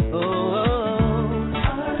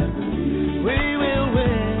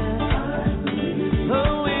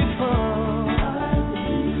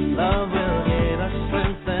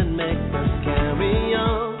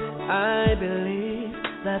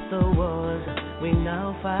 The wars we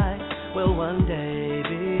now fight will one day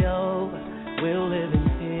be over. We'll live in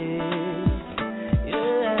peace.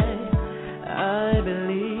 Yeah, I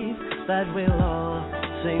believe that we'll all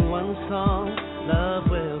sing one song. Love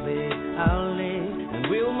will be our lead, and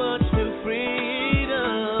we'll march to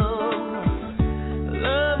freedom.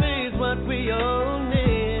 Love is what we all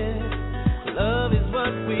need. Love is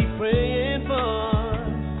what we're praying for.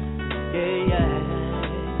 Yeah, yeah.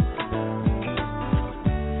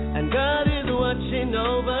 God is watching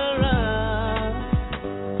over us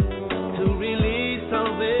to release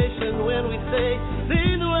salvation when we say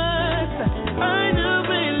these words. I do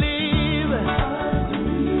believe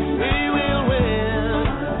we will win.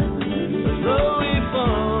 Though we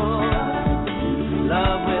fall,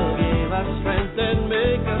 love will give us strength and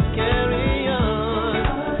make us carry on.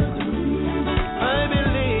 I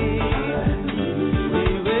believe we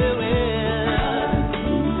will win.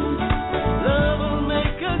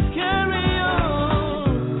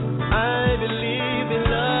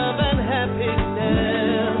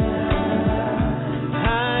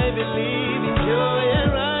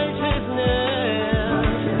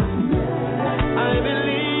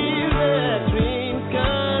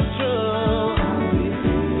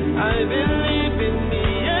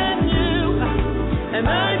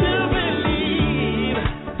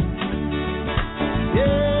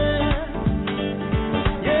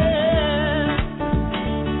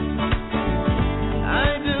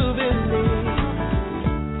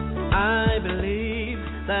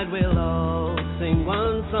 We'll all sing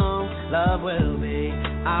one song. Love will be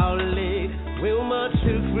our lead. We'll march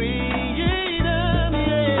to freedom.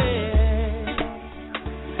 Yeah,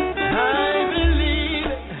 I believe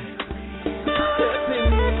it.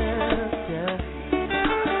 Yeah.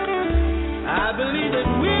 I believe it.